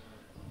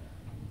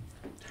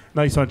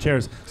 Nice one,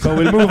 cheers. So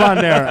we'll move on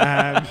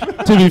there.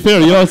 To be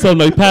fair, you all sound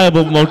like Pab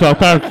of Montauk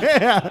Park.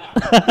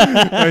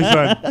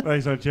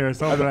 Nice one, cheers.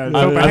 So I'm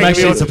thank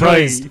actually you,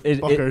 surprised.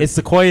 fuckers. It's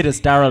the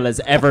quietest Daryl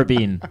has ever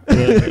been.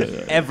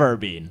 Ever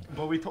been.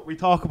 But we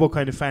talk about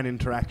kind of fan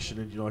interaction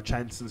and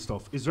chants and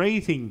stuff. Is there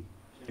anything,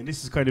 and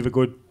this is kind of a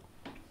good,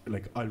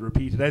 like I'll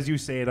repeat it as you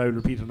say it. I'll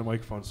repeat it on the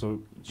microphone.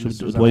 So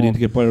Why need to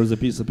get buyers a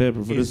piece of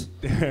paper for this?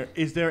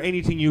 Is there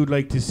anything you'd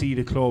like to see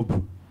the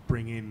club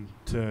bring in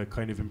to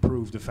kind of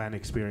improve the fan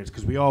experience?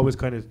 Because we always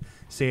kind of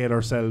say it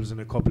ourselves, and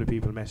a couple of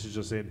people message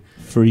us in.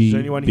 Free Is there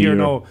anyone beer. here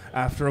now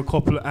after a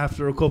couple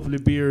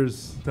of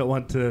beers that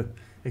want to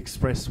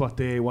express what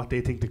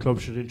they think the club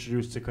should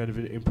introduce to kind of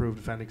improve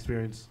the fan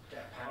experience?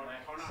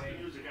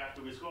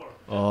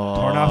 Oh,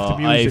 Turn off the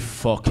music. I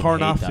fucking Turn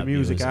hate off that the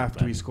music after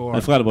man. we score. I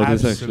forgot about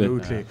this, actually.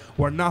 Absolutely.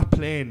 We're not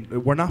playing.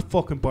 We're not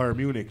fucking Bayern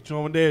Munich. Do you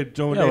know when they Yeah,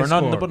 they we're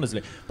not in the score?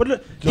 Bundesliga. But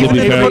look, To be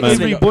fair, man.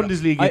 every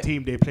Bundesliga I-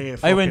 team they play.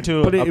 I went to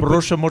a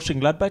Borussia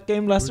Mönchengladbach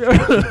game last year,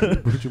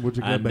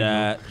 and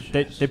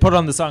they put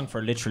on the song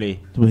for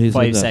literally The way he's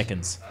 5 in that.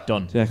 seconds.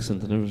 Done. The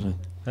accent and everything.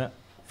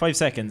 5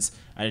 seconds,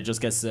 and it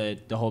just gets the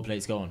whole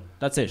place going.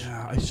 That's it.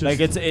 Yeah, it's just Like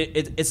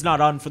it's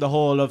not on for the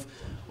whole of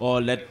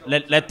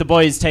let the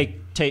boys take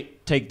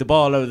the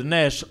ball out of the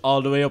net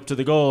all the way up to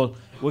the goal.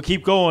 We'll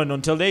keep going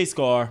until they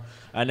score,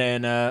 and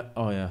then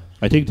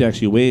I think they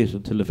actually wait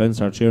until the fans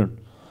start cheering.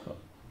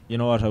 you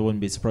know what? I wouldn't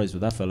be surprised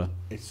with that fella.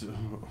 It's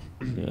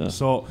Yeah.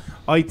 so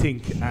I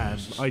think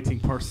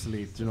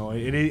personally,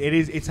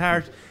 it's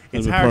hard.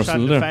 It's bit harsh on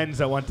personal the there. fans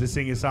that want to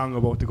sing a song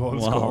about the goal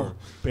Wow. score.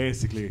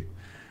 Basically,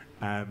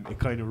 it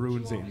kind of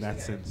ruins it in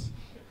that sense.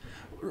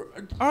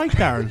 All right,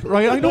 Darren.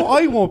 Right, I know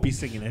I won't be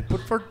singing it,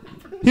 but for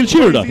He'll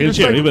cheer though. He'll It's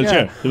cheer. like- He will yeah.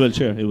 cheer. He will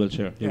cheer. He will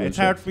cheer. He yeah, will it's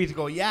cheer. hard for me to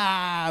go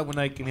when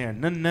I can hear.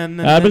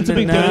 But it's a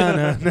big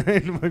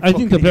thing. I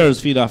think the players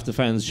feed off the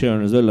fans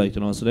cheering as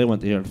well, so they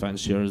want to hear the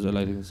fans cheer as well.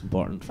 I think it's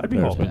important for I'd the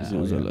be players' hoping point of so,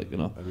 view as well, yeah.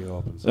 like. I'd be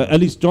hoping so. At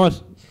least, do you know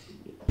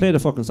what? Play the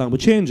fucking song, but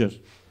change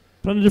it.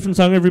 Put on a different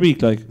song every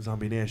week, like.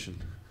 Zombie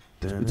Nation.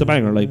 It's a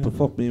banger, like, but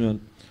fuck me,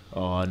 man.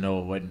 Oh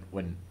no, when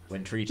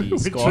Treaty When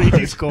scored,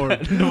 Treaty scored.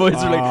 and the boys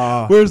are like,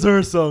 Ah. "Where's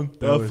our song?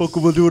 That Oh was fuck,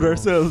 we'll do it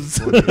so ourselves."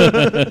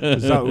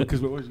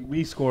 Because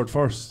we scored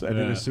first, and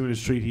then Yeah. as soon as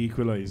Treaty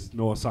equalised,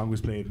 no song was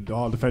played, and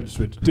all the fans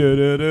went and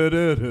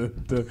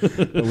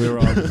we were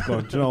all just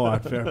going, do you know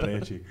what, fair play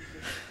to you.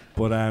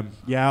 But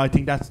I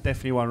think that's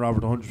definitely one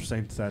Robert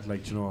 100% said.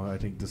 Like, I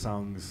think the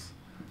songs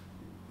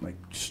like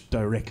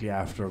directly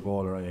after a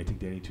goal, or I think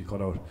they need to be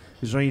cut out.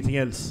 Is there anything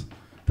else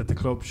that the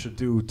club should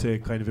do to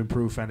kind of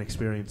improve fan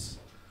experience?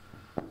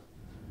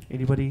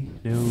 Anybody?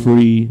 No.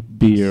 Free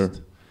beer.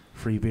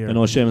 Free beer. I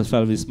know Seamus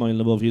Falvey's smiling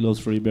above. He loves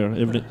free beer.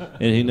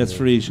 Anything that's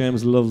free,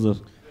 Seamus loves it.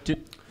 Do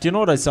you know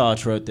what I saw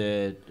throughout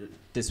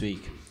this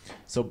week?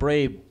 So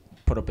Bray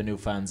put up a new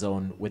fan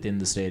zone within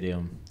the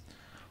stadium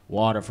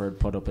Waterford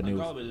put up a new,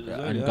 Galway did as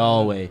well, and yeah.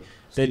 Galway.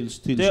 Steel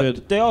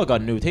shed. They all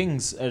got new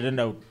things. I don't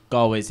know.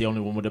 Galway's the only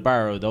one with a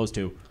bar of those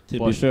two. To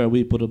But be fair,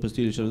 we put up a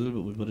steel shed a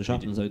little bit. We put a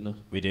shop inside now.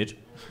 we did.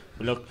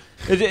 But look,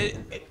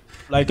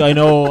 like I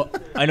know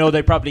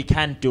they probably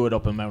can't do it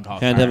up in Mount Hawk.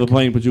 Can't have a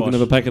pint, but you can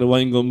have a packet of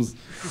wine gums.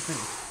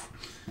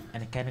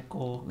 And it can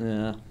go.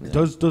 Yeah.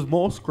 Does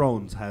most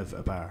grounds have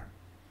a bar?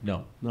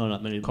 No, No,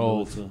 not many.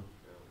 Cove. So.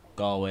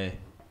 Galway.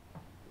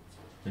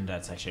 And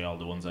that's actually all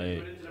the ones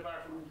I.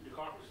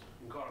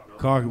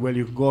 Cork, well,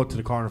 you can go to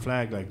the corner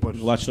flag, like, but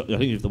Watch. I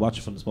think you have to watch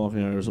it from the smoking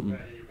area or something.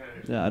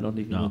 Yeah, I don't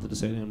think you No. went to the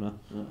stadium now.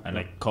 Yeah. And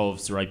like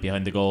Cove's right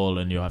behind the goal,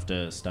 and you have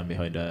to stand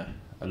behind a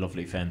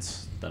lovely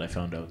fence that I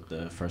found out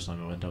the first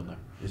time I went down there.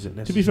 is it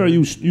necessary? To be fair,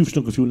 you've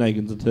snuck a few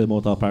naggins into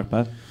Motor Park,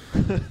 Pat.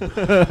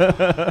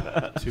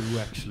 Two,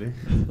 actually.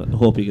 I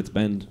hope he gets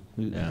banned.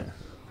 Yeah.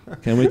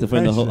 Can't wait to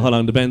find out how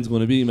long the band's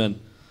going to be, man.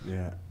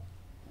 Yeah.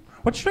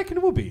 What do you reckon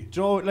it would be?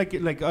 Do you know,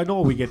 like I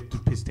know we get the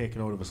piss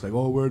taken out of us, like,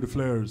 oh, where are the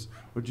flares?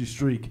 Would you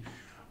streak?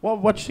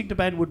 What do you think the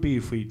band would be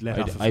if we let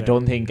off a flare? I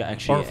don't think Or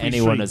actually if we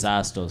anyone streak. has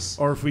asked us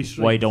Or if we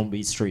streak? why don't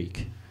we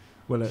streak.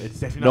 Well, it's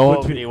definitely not going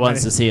to Nobody be.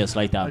 wants to see us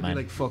like that, I'd man.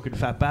 be like fucking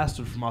fat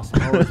bastard from Austin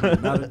Powers,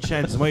 man. Not a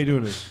chance. Am I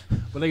doing it?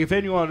 But like, if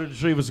anyone of the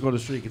three of us are going to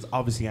streak, it's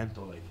obviously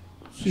Anto, like.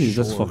 Jeez,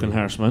 that's Surely. fucking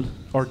harsh, man.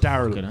 Or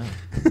Daryl. Good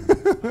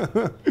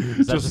hell.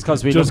 Is that just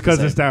because we Just look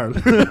the because it's same?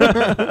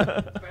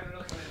 Daryl.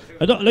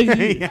 I don't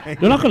like.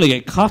 You're not going to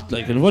get caught,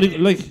 like. And what do you,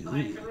 like?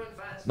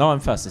 No, I'm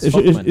fast as If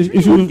fuck, you, man.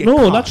 if you get no,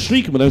 caught. not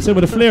shrieking, but I would say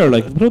with a flare,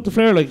 like without the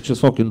flare, like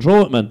just fucking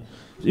throw it, man.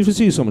 If you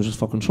see someone, just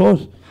fucking throw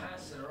it.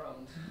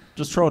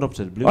 Just throw it up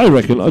to the blue. I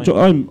reckon.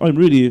 I'm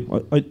really.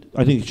 I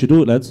think you should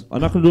do it, lads.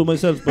 I'm not going to do it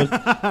myself, but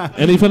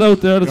any fella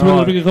out there that's willing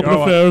to bring a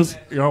couple of flares,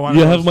 you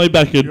have my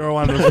backing. You're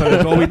one of those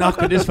fellas. Oh, we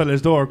knock on this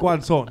fella's door. Go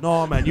on, so.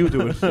 No, man, you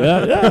do it.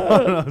 Yeah, yeah.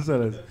 No,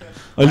 fellas.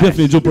 I'll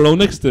definitely jump around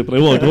next to it, but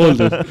I won't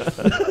hold it.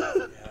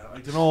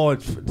 I don't know.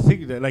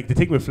 The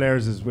thing with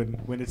flares is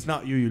when it's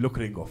not you, you look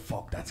at it and go,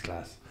 "Fuck, that's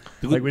class."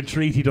 Like when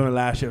Treaty done it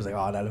last year, I was like,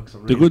 "Oh, that looks."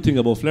 The good thing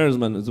about flares,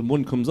 man, is when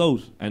one comes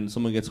out and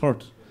someone gets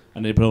hurt,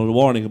 and they put out a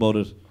warning about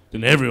it,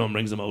 then everyone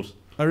brings them out.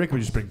 I reckon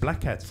we just bring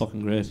black cats. Fucking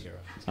great.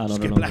 I Just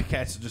don't get know. black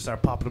cats and just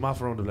start popping them off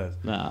around the place.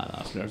 Nah,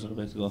 flares are the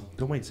way to go.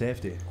 Don't mind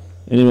safety.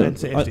 Anyway, And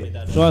safety. you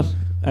know what?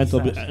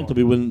 Anto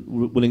be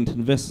willing to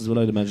invest as well,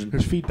 I'd imagine.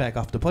 There's feedback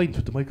off the point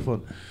with the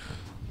microphone.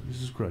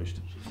 Jesus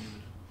Christ.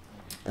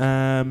 See,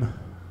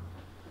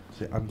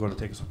 I'm going to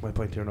take us off my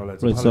point here now,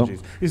 lads. Right, so.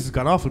 Apologies. This has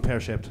gone awful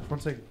pear-shaped. 1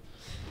 second.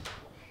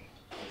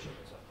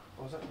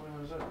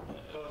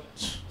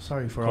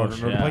 Sorry for Coach,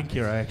 ordering another yeah. pint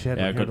here. I actually had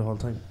Yeah, one here good. the whole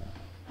time.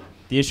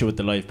 The issue with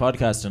the live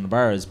podcast in the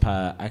bar is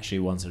Pa actually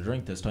wants a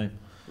drink this time.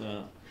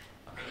 Yeah.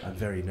 I'm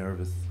very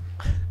nervous.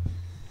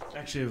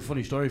 Actually, I have a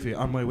funny story for you.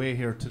 On my way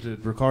here to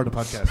record the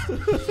podcast.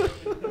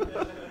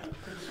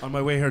 On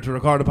my way here to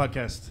record the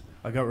podcast,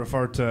 I got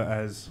referred to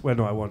as, well,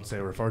 no, I won't say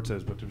referred to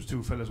as, but there was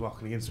two fellas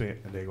walking against me,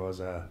 and they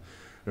goes,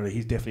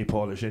 he's definitely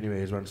Polish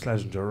anyway, he's wearing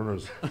Slazenger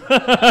runners.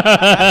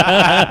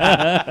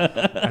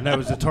 And that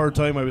was the third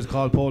time I was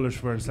called Polish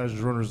for wearing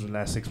Slazenger runners in the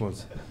last 6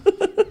 months.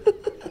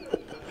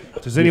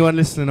 If there's anyone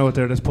listening out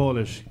there that's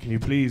Polish, can you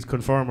please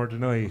confirm or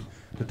deny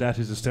that that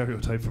is a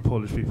stereotype for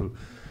Polish people?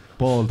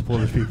 Bald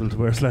Polish people to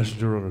wear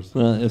Slazenger runners.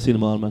 I've seen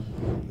them all, man.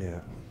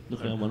 Yeah.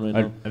 Looking at one right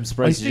now. I'm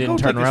surprised I you stick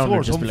didn't out turn like a around sore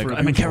and just be thumb like, for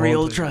I'm a abuse Kerry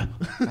all the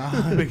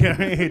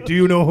Ultra. Do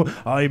you know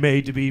I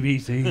made the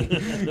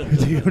BBC?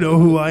 Do you know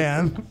who I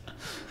am?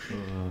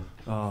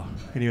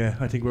 Anyway,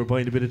 I think we're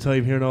buying a bit of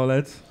time here now,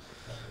 lads.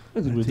 I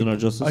think we've done our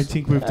justice. I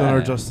think we've done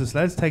our justice,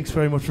 lads. Thanks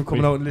very much for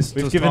coming out and listening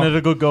to We've us given talk, it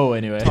a good go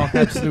anyway. talk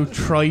absolute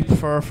tripe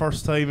for our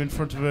first time in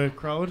front of a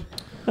crowd.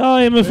 Oh,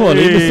 I'm a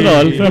folly. Hey. Listen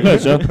all. Fair play,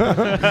 Joe.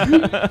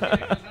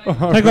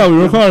 Thank God we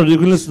recorded. You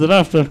can listen to it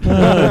after.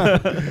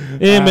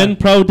 Amen.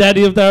 Proud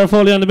daddy of Dara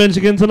Foley on the bench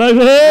again tonight.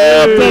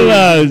 Hey, up the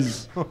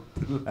lads.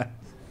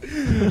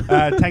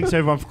 Thanks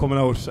everyone for coming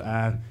out.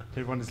 To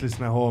everyone that's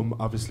listening at home,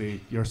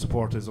 obviously your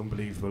support is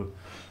unbelievable.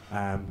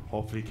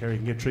 Hopefully Kerry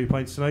can get 3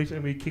 points tonight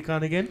and we kick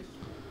on again.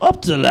 Up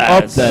the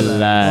lads. Up the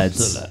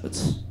lads. Up the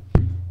lads.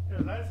 Yeah,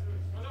 lads.